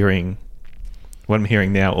I'm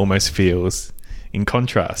hearing now almost feels in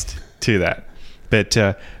contrast to that. But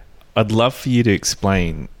I'd love for you to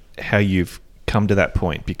explain how you've come to that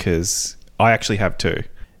point, because I actually have too.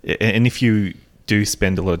 And if you do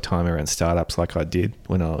spend a lot of time around startups like I did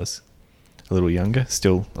when I was a little younger,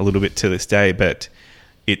 still a little bit to this day, but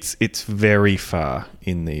it's very far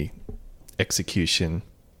in the execution.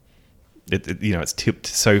 It's tipped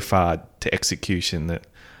so far to execution that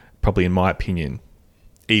probably, in my opinion,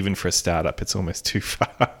 even for a startup, it's almost too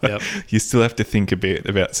far. You still have to think a bit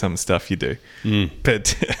about some stuff you do.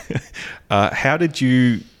 But how did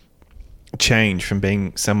you change from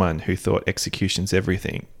being someone who thought execution's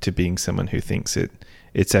everything to being someone who thinks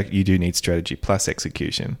you do need strategy plus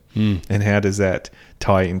execution? And how does that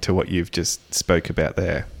tie into what you've just spoke about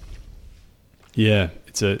there?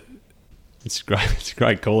 It's a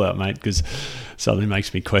great call out, mate, because suddenly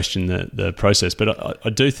makes me question the process. But I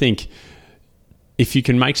do think if you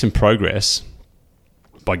can make some progress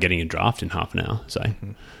by getting a draft in half an hour, say,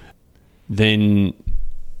 then,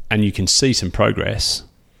 and you can see some progress,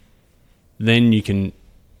 then you can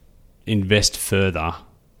invest further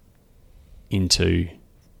into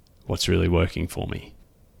what's really working for me.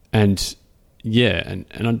 And and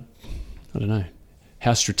I don't know,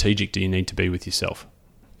 how strategic do you need to be with yourself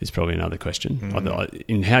is probably another question.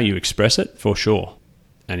 In how you express it, for sure.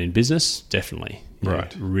 And in business, definitely.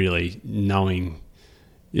 Right. Really knowing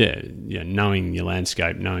knowing your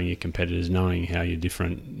landscape, knowing your competitors, knowing how you're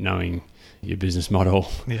different, knowing your business model.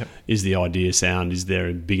 Is the idea sound? Is there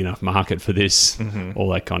a big enough market for this? All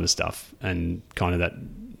that kind of stuff. And kind of that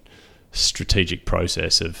strategic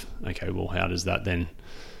process of, okay, well, how does that then,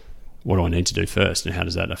 what do I need to do first, and how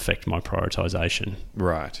does that affect my prioritization?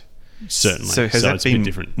 Right. Certainly. So has that it's a bit been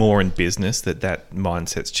different. more in business that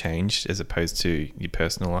mindset's changed as opposed to your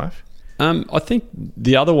personal life? I think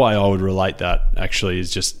the other way I would relate that actually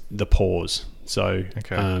is just the pause. So,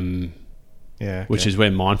 which is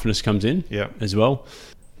where mindfulness comes in as well.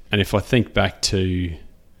 And if I think back to,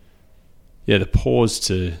 the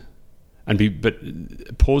pause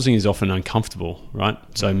but pausing is often uncomfortable, right?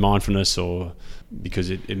 So mindfulness, or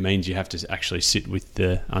because it means you have to actually sit with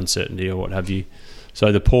the uncertainty or what have you.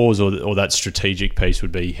 So the pause or that strategic piece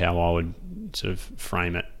would be how I would sort of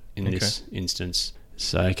frame it in this instance.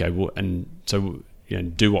 So,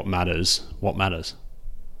 do what matters. What matters?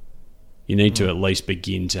 You need to at least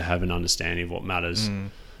begin to have an understanding of what matters,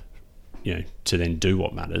 to then do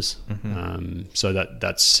what matters. So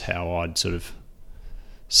that's how I'd sort of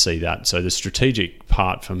see that. So the strategic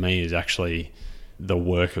part for me is actually the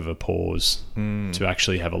work of a pause, to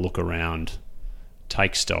actually have a look around,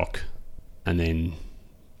 take stock, and then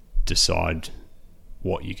decide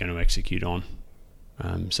what you're going to execute on.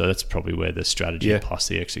 So that's probably where the strategy plus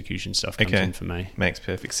the execution stuff comes in for me. Makes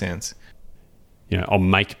perfect sense. I'll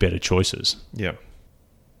make better choices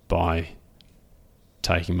by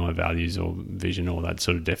taking my values or vision or that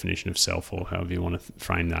sort of definition of self, or however you want to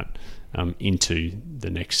frame that, into the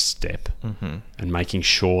next step, and making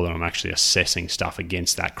sure that I'm actually assessing stuff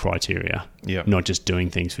against that criteria, not just doing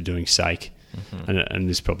things for doing sake. And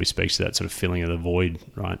this probably speaks to that sort of filling of the void,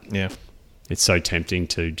 right? It's so tempting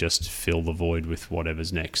to just fill the void with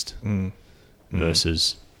whatever's next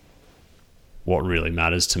versus what really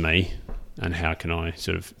matters to me, and how can I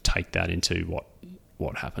sort of take that into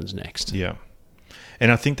what happens next.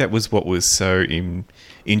 And I think that was what was so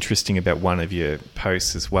interesting about one of your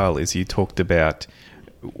posts as well, is you talked about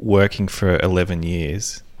working for 11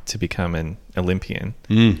 years to become an Olympian,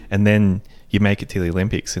 and then you make it to the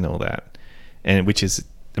Olympics and all that, and which is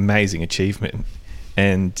amazing achievement.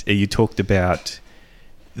 And you talked about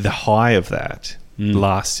the high of that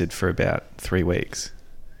lasted for about 3 weeks.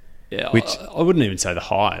 Yeah, which I wouldn't even say the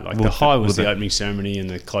high. Like the high was the opening ceremony and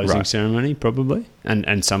the closing ceremony, probably,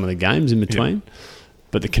 and some of the games in between.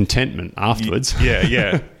 But the contentment afterwards,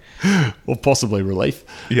 or possibly relief.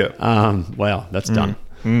 Wow, that's done.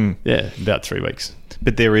 About 3 weeks.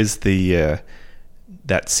 But there is the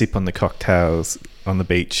that sip on the cocktails on the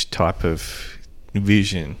beach type of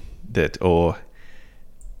vision or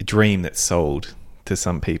a dream that's sold to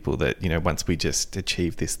some people, that once we just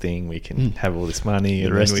achieve this thing, we can have all this money,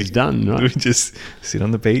 and the rest is done, right? We just sit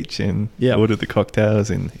on the beach and order the cocktails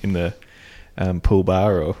in the pool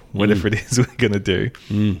bar or whatever it is we're going to do.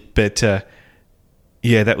 But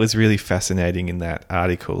that was really fascinating in that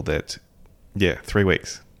article, that 3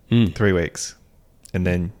 weeks 3 weeks, and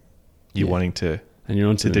then you're wanting to, and you're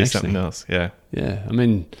on to do something else. I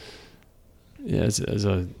mean, as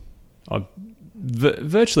I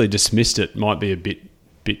virtually dismissed it, might be a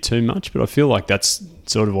bit too much, but I feel like that's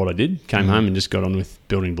sort of what I did. Came home and just got on with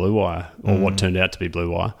building Blue Wire, or what turned out to be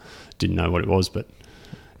Blue Wire. Didn't know what it was, but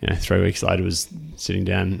 3 weeks later was sitting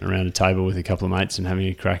down around a table with a couple of mates and having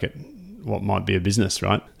a crack at what might be a business,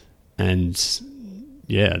 right? And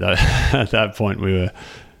at that point we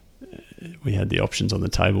had the options on the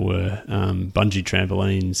table were bungee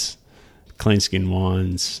trampolines, clean skin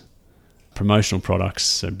wines, promotional products,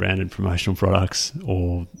 so branded promotional products,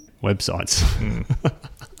 or websites.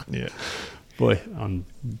 Boy, I'm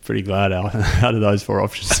pretty glad out of those 4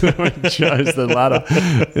 options we chose the latter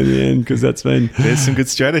in the end, because there's some good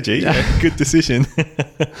strategy. Good decision.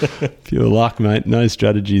 Pure luck, mate. No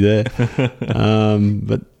strategy there.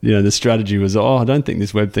 But the strategy was, I don't think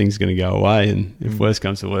this web thing's going to go away, and if worse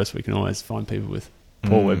comes to worse, we can always find people with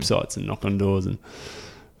poor websites and knock on doors and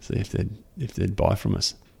see if they'd buy from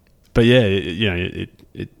us. But it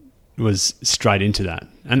was straight into that,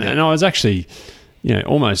 and I was actually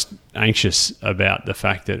almost anxious about the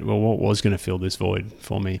fact that, what was going to fill this void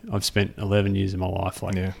for me? I've spent 11 years of my life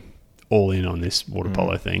all in on this water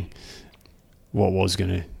polo thing. What was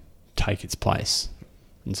going to take its place?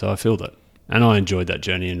 And so I filled it, and I enjoyed that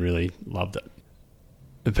journey and really loved it.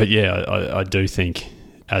 But I do think,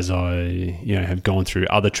 as I have gone through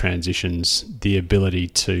other transitions, the ability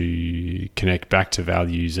to connect back to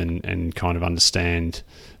values and kind of understand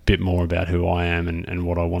a bit more about who I am and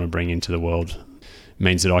what I want to bring into the world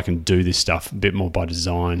means that I can do this stuff a bit more by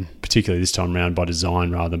design, particularly this time around by design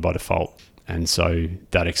rather than by default. And so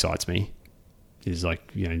that excites me. Is like,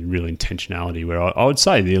 real intentionality, where I would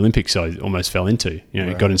say the Olympics I almost fell into.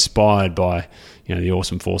 Got inspired by, the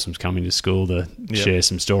awesome foursomes coming to school to share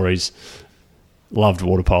some stories. Loved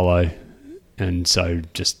water polo, and so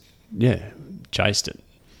just chased it,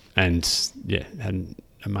 and had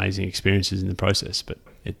amazing experiences in the process. But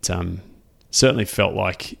it certainly felt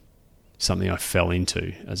like something I fell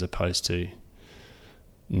into, as opposed to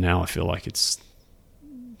now I feel like it's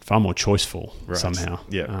far more choiceful somehow,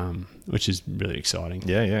 which is really exciting.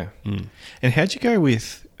 And how'd you go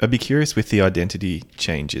with, I'd be curious with the identity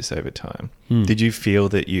changes over time. Did you feel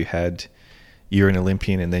that you're an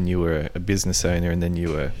Olympian, and then you were a business owner, and then you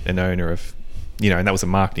were an owner of, and that was a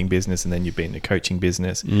marketing business, and then you've been a coaching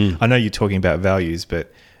business? I know you're talking about values,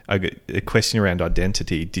 but I got a question around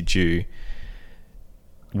identity.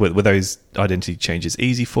 Were those identity changes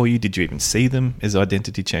easy for you? Did you even see them as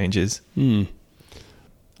identity changes?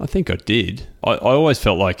 I think I did. I always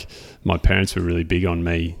felt like my parents were really big on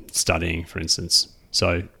me studying, for instance.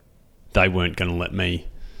 So they weren't going to let me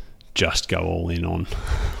just go all in on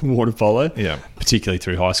water polo, particularly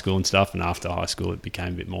through high school and stuff. And after high school, it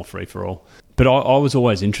became a bit more free for all. But I was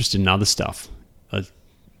always interested in other stuff. I've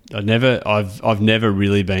never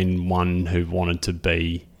really been one who wanted to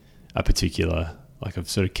be a particular. Like, I've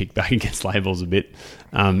sort of kicked back against labels a bit,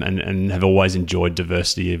 and have always enjoyed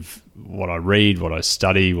diversity of what I read, what I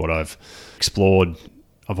study, what I've explored.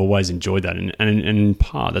 I've always enjoyed that. And in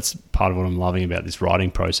part, that's part of what I'm loving about this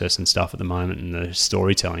writing process and stuff at the moment, and the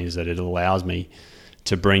storytelling, is that it allows me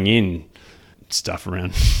to bring in stuff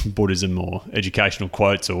around Buddhism or educational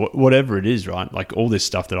quotes or whatever it is, right? Like all this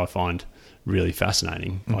stuff that I find really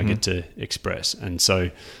fascinating, I get to express. And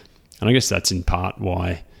I guess that's in part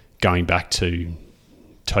why going back to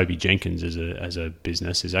Toby Jenkins as a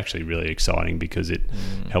business is actually really exciting, because it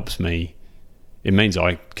helps me. It means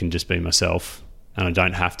I can just be myself, and I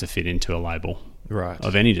don't have to fit into a label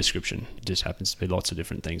of any description. It just happens to be lots of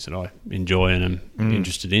different things that I enjoy and am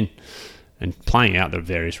interested in, and playing out the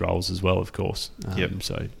various roles as well, of course.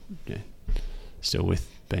 So still with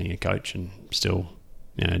being a coach, and still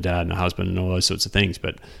dad and a husband and all those sorts of things.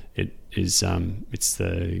 But it is it's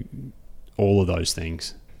all of those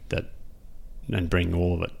things and bring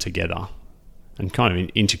all of it together, and kind of an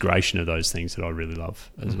integration of those things that I really love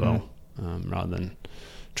as well, rather than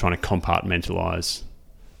trying to compartmentalize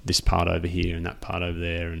this part over here and that part over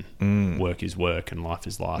there, and work is work and life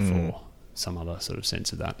is life, or some other sort of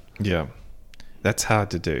sense of that. Yeah. That's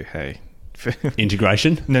hard to do, hey?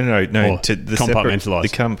 Integration? No. Or to the compartmentalize. The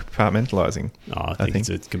compartmentalizing. I think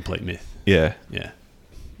it's a complete myth. Yeah.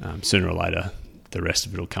 Sooner or later, the rest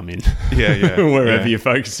of it will come in. Wherever you're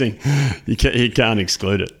focusing, you can't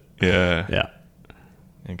exclude it. Yeah.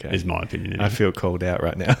 Okay. Is my opinion. Anyway. I feel called out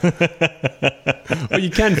right now. Well, you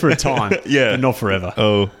can for a time, but not forever.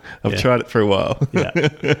 Oh, I've tried it for a while. But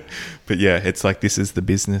it's like, this is the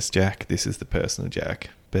business Jack, this is the personal Jack.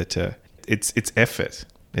 But it's effort.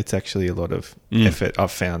 It's actually a lot of effort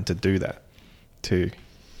I've found to do that, to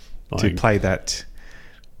play that.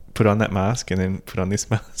 Put on that mask and then put on this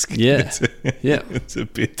mask. It's a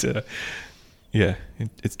bit,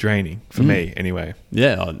 it's draining for me anyway.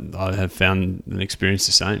 Yeah, I have found and experienced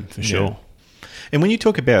the same for sure. And when you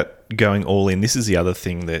talk about going all in, this is the other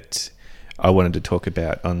thing that I wanted to talk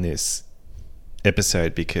about on this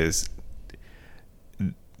episode, because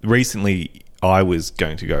recently I was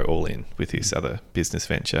going to go all in with this other business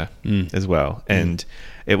venture as well. And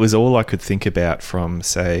it was all I could think about from,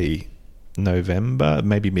 say, November,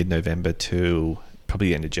 maybe mid-November to probably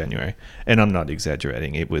the end of January. And I'm not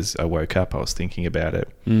exaggerating. I woke up, I was thinking about it.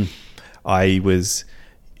 I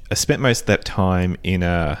spent most of that time in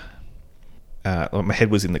my head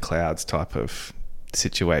was in the clouds type of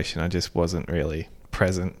situation. I just wasn't really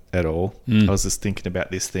present at all. I was just thinking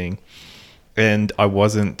about this thing, and I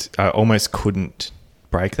almost couldn't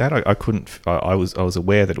break that. I was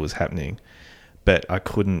aware that it was happening, but I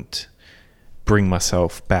couldn't bring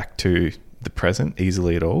myself back to the present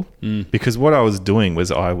easily at all, because what I was doing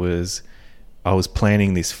was I was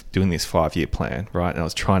planning doing this 5-year plan, right?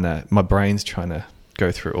 And my brain's trying to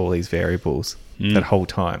go through all these variables that whole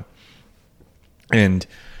time. And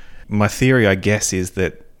my theory, I guess, is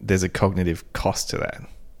that there's a cognitive cost to that.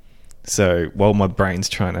 So while my brain's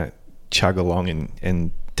trying to chug along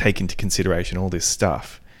and take into consideration all this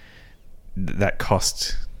stuff, that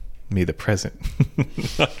costs me the present,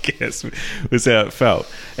 I guess, was how it felt.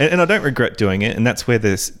 And I don't regret doing it. And that's where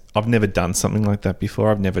I've never done something like that before.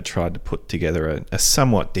 I've never tried to put together a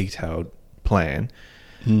somewhat detailed plan,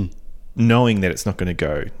 knowing that it's not going to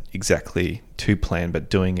go exactly to plan, but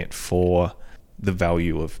doing it for the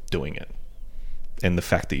value of doing it and the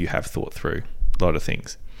fact that you have thought through a lot of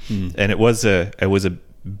things. And it was a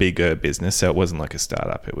bigger business, so it wasn't like a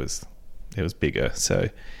startup. It was bigger. So,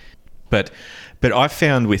 but I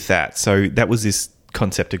found with that, so that was this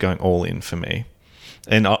concept of going all in for me.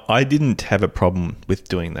 And I didn't have a problem with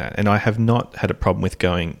doing that. And I have not had a problem with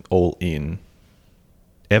going all in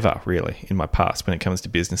ever, really, in my past when it comes to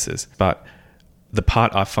businesses. But the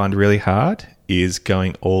part I find really hard is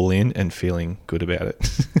going all in and feeling good about it.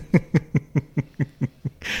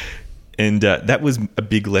 And that was a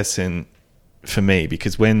big lesson for me,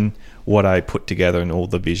 because when what I put together and all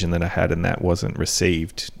the vision that I had and that wasn't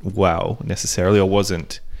received well necessarily, or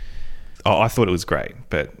I thought it was great,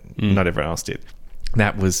 but not everyone else did.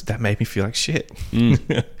 That made me feel like shit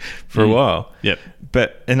for a while. Yep.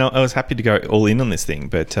 And I was happy to go all in on this thing,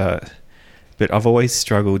 but I've always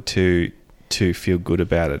struggled to feel good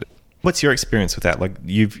about it. What's your experience with that? Like,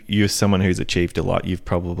 you're someone who's achieved a lot. You've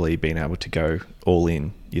probably been able to go all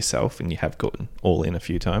in yourself, and you have gotten all in a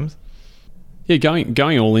few times. Yeah,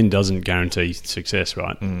 going all in doesn't guarantee success,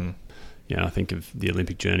 right? I think of the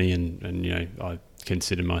Olympic journey, and I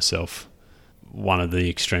consider myself one of the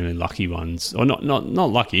extremely lucky ones, or not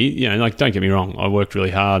lucky. Like, don't get me wrong, I worked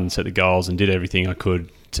really hard and set the goals and did everything I could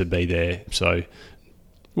to be there. So,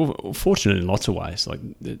 fortunate in lots of ways. Like,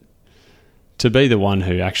 to be the one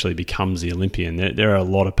who actually becomes the Olympian, there are a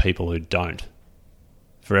lot of people who don't.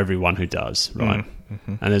 For everyone who does, right?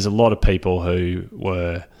 Mm-hmm. And there's a lot of people who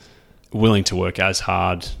were willing to work as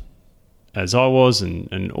hard as I was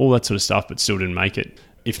and all that sort of stuff, but still didn't make it,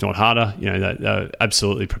 if not harder. They were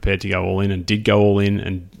absolutely prepared to go all in and did go all in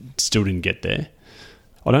and still didn't get there.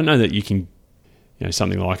 I don't know that you can,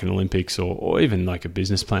 something like an Olympics or even like a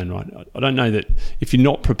business plan, right? I don't know that if you're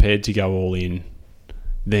not prepared to go all in,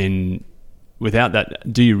 then without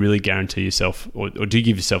that, do you really guarantee yourself or do you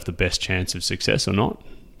give yourself the best chance of success or not?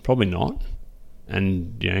 Probably not.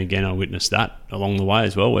 And, again, I witnessed that along the way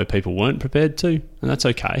as well, where people weren't prepared to, and that's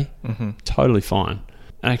okay. Mm-hmm. Totally fine.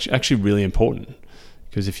 And actually really important,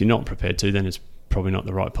 because if you're not prepared to, then it's probably not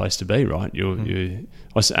the right place to be, right? And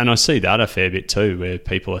I see that a fair bit too, where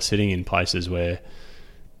people are sitting in places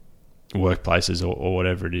workplaces or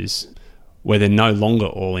whatever it is, where they're no longer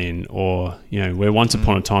all in, or, where once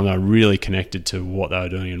upon a time they were really connected to what they were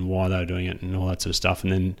doing and why they were doing it and all that sort of stuff.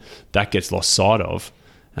 And then that gets lost sight of.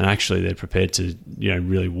 And actually they're prepared to,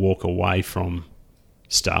 really walk away from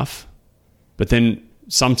stuff. But then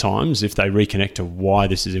sometimes if they reconnect to why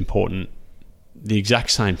this is important, the exact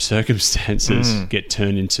same circumstances get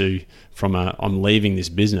turned into from I'm leaving this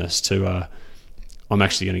business to I'm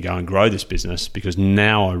actually going to go and grow this business, because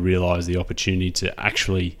now I realise the opportunity to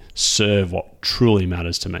actually serve what truly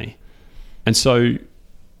matters to me. And so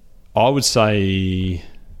I would say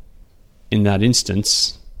in that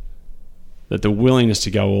instance, that the willingness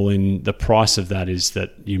to go all in, the price of that is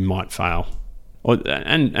that you might fail,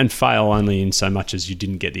 and fail only in so much as you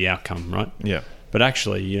didn't get the outcome, right? Yeah. But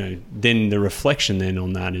actually, then the reflection then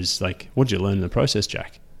on that is like, what did you learn in the process,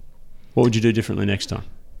 Jack? What would you do differently next time?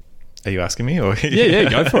 Are you asking me? Or yeah,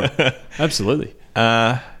 go for it. Absolutely.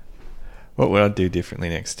 What would I do differently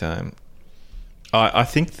next time? I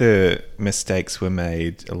think the mistakes were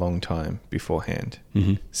made a long time beforehand.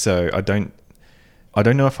 Mm-hmm. So I don't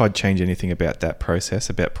know if I'd change anything about that process,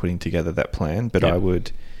 about putting together that plan, but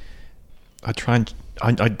yep.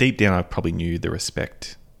 I deep down, I probably knew the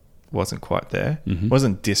respect wasn't quite there. Mm-hmm. It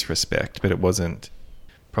wasn't disrespect, but it wasn't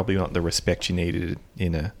probably not the respect you needed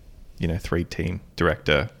in a, 3-team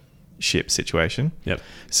directorship situation. Yep.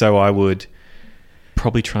 So I would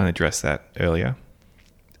probably try and address that earlier.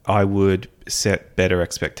 I would set better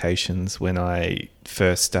expectations when I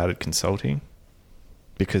first started consulting,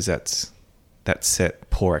 because that set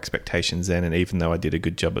poor expectations then, and even though I did a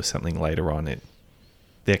good job of something later on,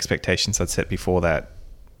 the expectations I'd set before that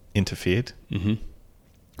interfered. Mm-hmm.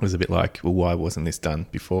 It was a bit like, well, why wasn't this done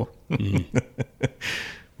before? Mm-hmm.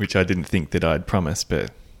 Which I didn't think that I'd promised, but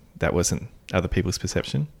that wasn't other people's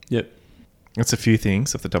perception. Yep. That's a few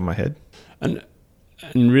things off the top of my head. And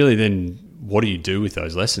really then, what do you do with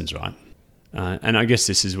those lessons, right? And I guess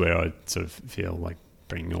this is where I sort of feel like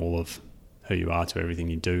bringing all of who you are to everything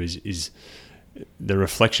you do is the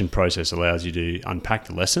reflection process allows you to unpack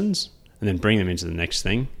the lessons and then bring them into the next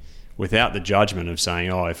thing without the judgment of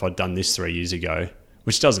saying, if I'd done this 3 years ago,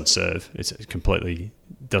 which doesn't serve, it's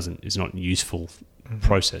not a useful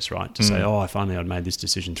process, right? To say, if only I'd made this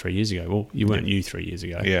decision 3 years ago. Well, you weren't you 3 years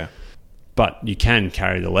ago. Yeah. But you can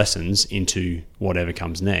carry the lessons into whatever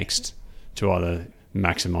comes next to either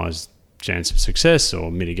maximise chance of success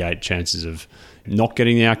or mitigate chances of not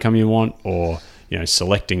getting the outcome you want, or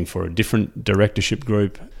selecting for a different directorship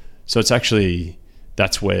group. So it's actually,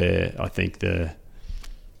 that's where I think the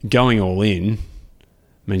going all in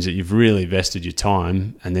means that you've really vested your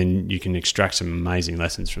time, and then you can extract some amazing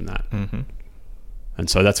lessons from that. Mm-hmm. And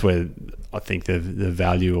so that's where I think the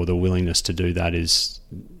value or the willingness to do that is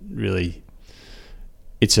really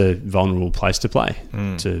it's a vulnerable place to play,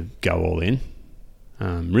 to go all in,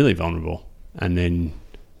 really vulnerable. And then,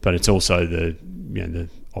 but it's also the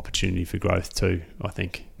opportunity for growth too, I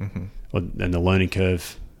think. Mm-hmm. And the learning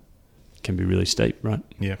curve can be really steep, right?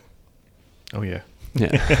 Yeah. Oh yeah.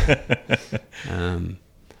 Yeah.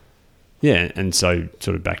 Yeah, and so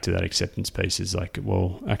sort of back to that acceptance piece is like,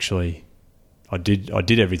 well, actually, I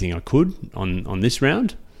did everything I could on this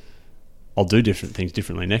round. I'll do different things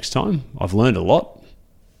differently next time. I've learned a lot.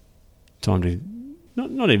 Time to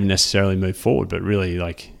not even necessarily move forward, but really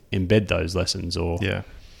like embed those lessons, or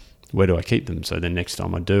where do I keep them? So then next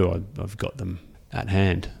time I do, I've got them at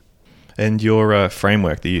hand. And your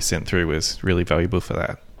framework that you sent through was really valuable for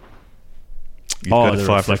that. You've got a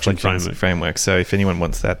 5 reflection framework. So if anyone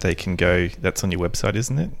wants that, they can go. That's on your website,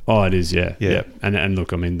 isn't it? Oh, it is. Yeah. And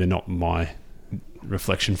look, I mean, they're not my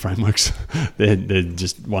reflection frameworks. they're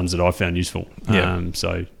just ones that I found useful.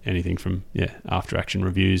 So anything from after action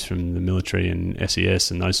reviews from the military and SES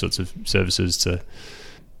and those sorts of services to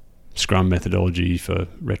Scrum methodology for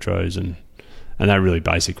retros and that really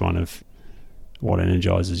basic one of what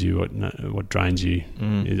energizes you, what drains you,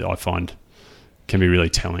 I find can be really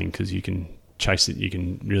telling, because you can chase it. You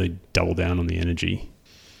can really double down on the energy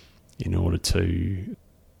in order to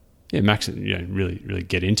max it, really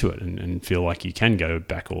get into it and feel like you can go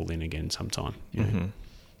back all in again sometime. No,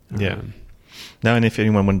 and if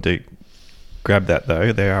anyone wanted to grab that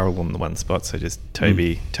though, they are all on the one spot. So just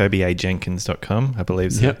tobyjenkins.com, I believe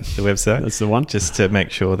is the website. That's the one. Just to make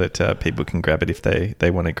sure that people can grab it if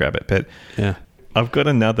they want to grab it. But I've got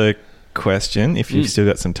another question if you've still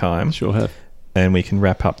got some time. Sure have. And we can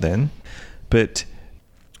wrap up then. But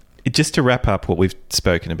just to wrap up what we've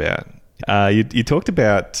spoken about, you talked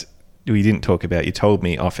about, we didn't talk about, you told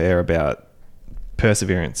me off air about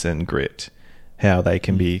perseverance and grit, how they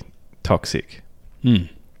can be toxic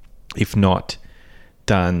if not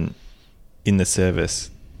done in the service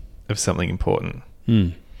of something important.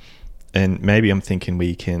 And maybe I'm thinking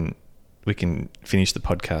we can finish the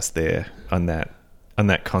podcast there on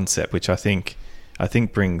that concept, which I think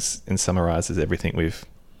brings and summarizes everything we've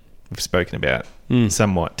spoken about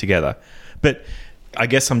somewhat together. But I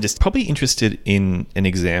guess I'm just probably interested in an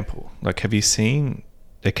example. Like, have you seen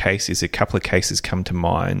a couple of cases come to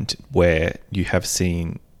mind where you have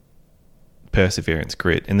seen perseverance,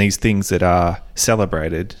 grit, and these things that are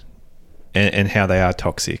celebrated and how they are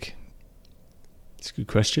toxic? It's a good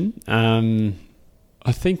question. I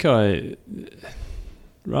think the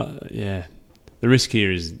risk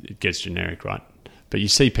here is it gets generic, right? But you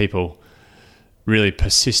see people really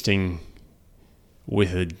persisting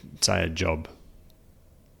with a job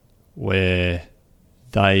where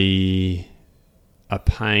they are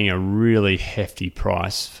paying a really hefty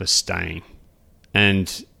price for staying,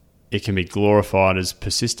 and it can be glorified as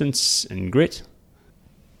persistence and grit,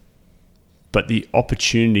 but the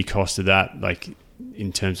opportunity cost of that, like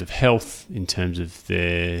in terms of health, in terms of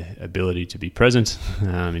their ability to be present,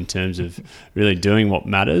 in terms of really doing what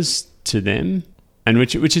matters to them, and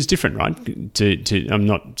which is different, right? I'm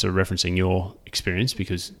not sort of referencing your experience,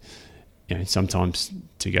 because sometimes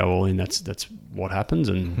to go all in, that's what happens,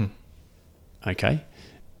 and okay,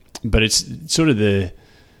 but it's sort of the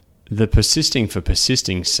persisting for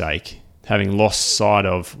persisting's sake, having lost sight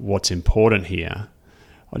of what's important here.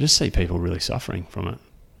 I just see people really suffering from it.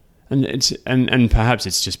 And and perhaps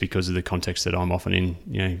it's just because of the context that I'm often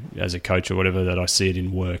in, as a coach or whatever, that I see it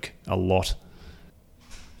in work a lot.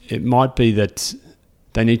 It might be that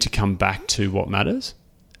they need to come back to what matters,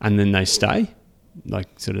 and then they stay, like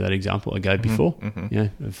sort of that example I gave before,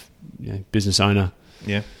 of business owner,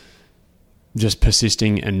 just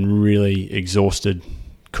persisting and really exhausted,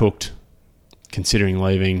 cooked, considering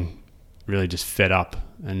leaving, really just fed up.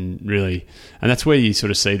 And that's where you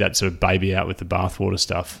sort of see that sort of baby out with the bathwater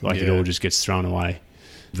stuff. Like it all just gets thrown away,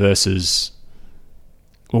 versus,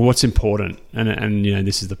 well, what's important? And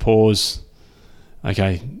this is the pause.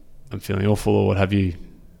 Okay, I'm feeling awful or what have you.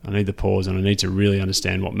 I need the pause, and I need to really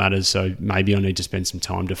understand what matters. So maybe I need to spend some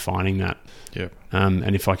time defining that.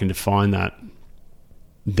 And if I can define that,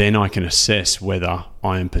 then I can assess whether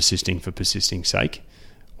I am persisting for persisting's sake,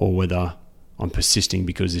 or whether I'm persisting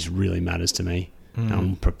because this really matters to me.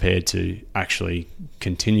 I'm prepared to actually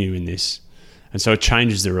continue in this. And so it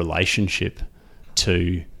changes the relationship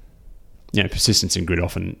to, persistence and grit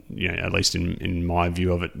often, at least in my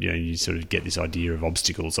view of it, you sort of get this idea of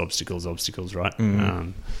obstacles, right?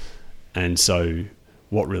 And so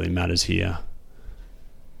what really matters here?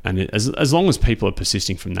 And as long as people are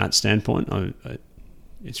persisting from that standpoint,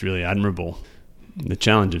 it's really admirable. The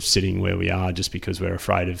challenge of sitting where we are just because we're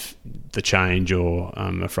afraid of the change or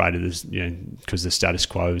afraid of this, because the status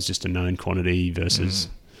quo is just a known quantity versus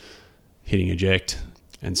hitting eject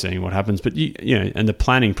and seeing what happens. But and the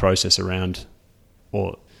planning process around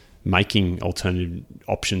or making alternative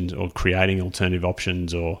options or creating alternative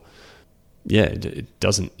options, or it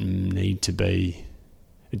doesn't need to be.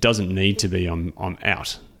 It doesn't need to be I'm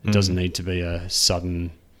out. It doesn't need to be a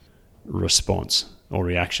sudden response or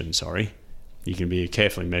reaction. Sorry, you can be a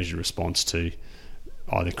carefully measured response to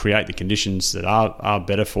either create the conditions that are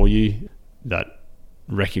better for you, that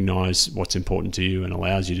recognise what's important to you and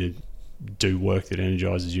allows you to do work that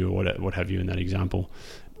energises you, or what have you in that example,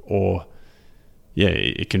 or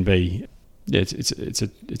it can be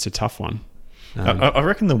it's a tough one. I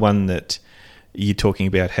reckon the one that you're talking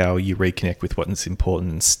about, how you reconnect with what's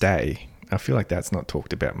important and stay, I feel like that's not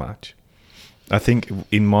talked about much. I think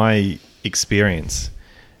in my experience,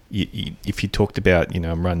 if you talked about,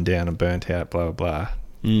 I'm run down and burnt out, blah, blah,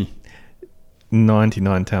 blah,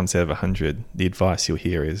 99 times out of 100, the advice you'll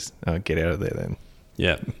hear is, get out of there then.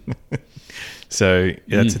 Yeah. So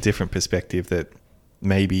that's a different perspective, that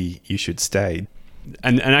maybe you should stay.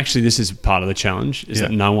 And actually, this is part of the challenge, is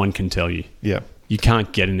that no one can tell you. Yeah. You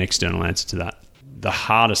can't get an external answer to that. The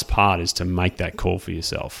hardest part is to make that call for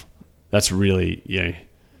yourself. That's really,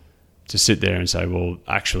 to sit there and say, well,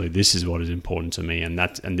 actually, this is what is important to me, and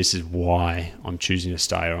this is why I'm choosing to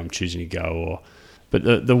stay or I'm choosing to go.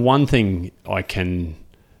 But the one thing I can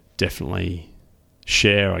definitely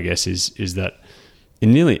share, I guess, is that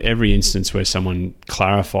in nearly every instance where someone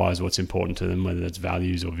clarifies what's important to them, whether that's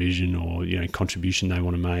values or vision or contribution they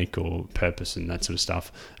want to make or purpose and that sort of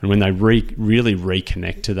stuff, and when they really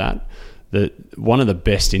reconnect to that, one of the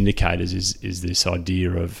best indicators is this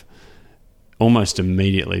idea of almost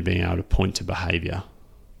immediately being able to point to behaviour.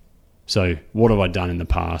 So what have I done in the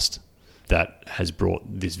past that has brought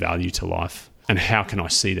this value to life, and how can I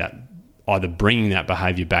see that either bringing that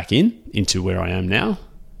behaviour back into where I am now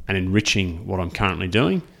and enriching what I'm currently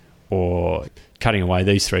doing, or cutting away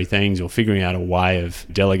these three things, or figuring out a way of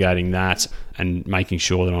delegating that and making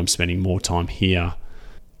sure that I'm spending more time here,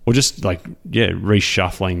 or just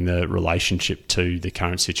reshuffling the relationship to the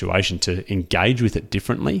current situation to engage with it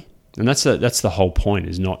differently. And that's the whole point,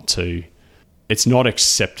 it's not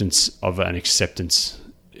acceptance of an acceptance.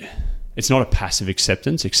 It's not a passive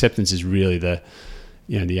acceptance. Acceptance is really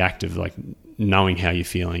the act of knowing how you're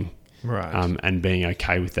feeling. Right. And being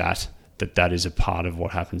okay with that is a part of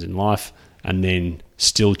what happens in life, and then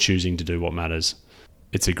still choosing to do what matters.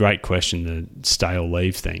 It's a great question, the stay or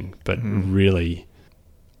leave thing, but really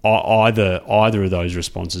either of those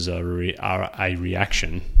responses are a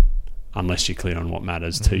reaction, unless you're clear on what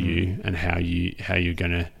matters to you and how you're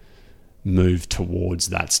going to move towards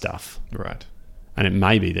that stuff. Right. And it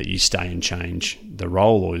may be that you stay and change the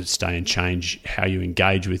role, or stay and change how you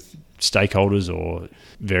engage with stakeholders or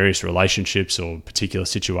various relationships or particular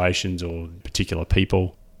situations or particular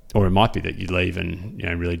people. Or it might be that you leave and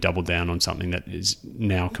really double down on something that is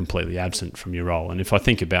now completely absent from your role. And if I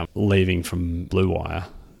think about leaving from Blue Wire,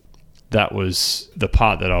 that was the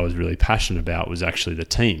part that I was really passionate about, was actually the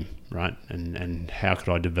team, right? And how could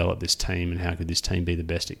I develop this team, and how could this team be the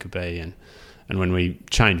best it could be? And when we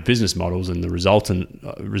changed business models, and the result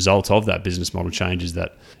of that business model change is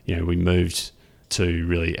that we moved to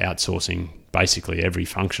really outsourcing basically every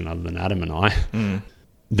function other than Adam and I,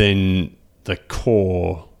 then the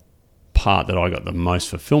core part that I got the most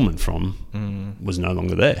fulfillment from was no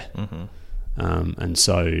longer there. And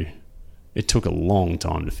so it took a long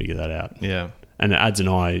time to figure that out. Yeah. And Ads and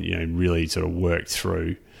I, really sort of worked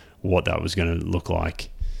through what that was going to look like,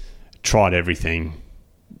 tried everything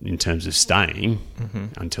in terms of staying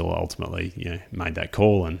until ultimately, made that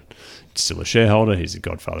call, and still a shareholder. He's the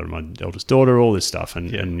godfather of my eldest daughter, all this stuff,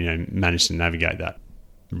 and managed to navigate that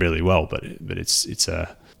really well. But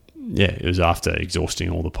it was after exhausting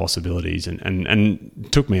all the possibilities, and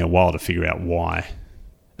it took me a while to figure out why.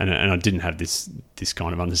 And I didn't have this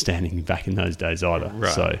kind of understanding back in those days either.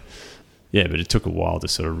 Right. So, but it took a while to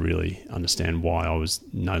sort of really understand why I was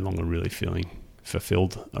no longer really feeling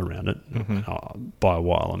fulfilled around it. By a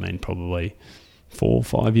while, I mean probably 4 or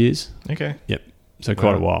 5 years. Okay. Yep. So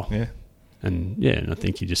quite a while. Yeah. And I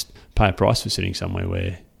think you just pay a price for sitting somewhere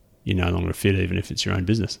where you're no longer fit, even if it's your own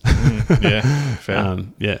business. Yeah.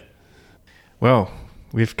 Fair. Well,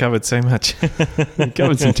 we've covered so much. We've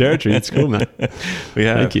covered some territory. It's cool, man. We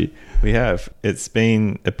have. Thank you. We have. It's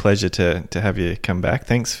been a pleasure to have you come back.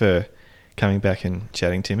 Thanks for coming back and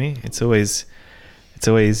chatting to me. It's always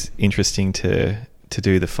interesting to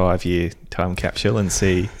do the 5-year time capsule and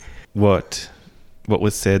see what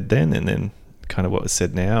was said then, and then kind of what was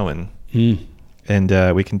said now, and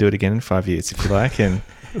And we can do it again in 5 years if you like, and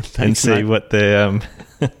Thanks, see mate. what the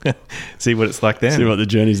see what it's like then. See what the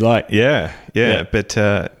journey's like. Yeah. But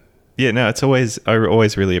no, it's always, I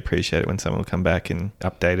always really appreciate it when someone will come back and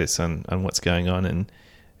update us on what's going on and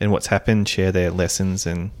what's happened, share their lessons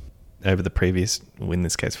and over the previous, in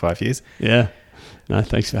this case, 5 years. Yeah. No,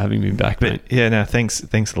 thanks for having me back, mate. Yeah, no, thanks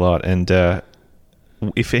a lot. And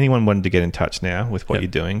if anyone wanted to get in touch now with what you're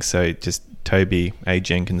doing, so just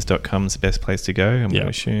Toby@Jenkins.com is the best place to go. I'm going to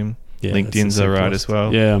assume LinkedIn's all right as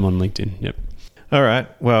well. Yeah, I'm on LinkedIn. Yep. All right.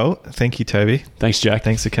 Well, thank you, Toby. Thanks, Jack.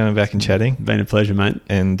 Thanks for coming back and chatting. Been a pleasure, mate.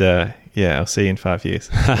 And I'll see you in 5 years.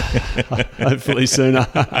 Hopefully sooner.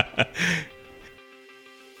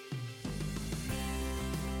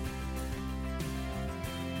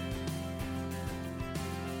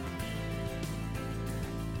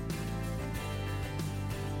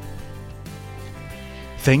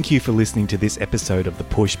 Thank you for listening to this episode of the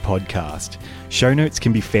Push Podcast. Show notes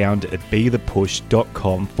can be found at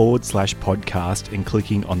bethepush.com/podcast and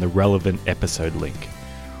clicking on the relevant episode link.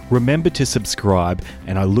 Remember to subscribe,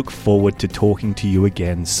 and I look forward to talking to you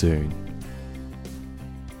again soon.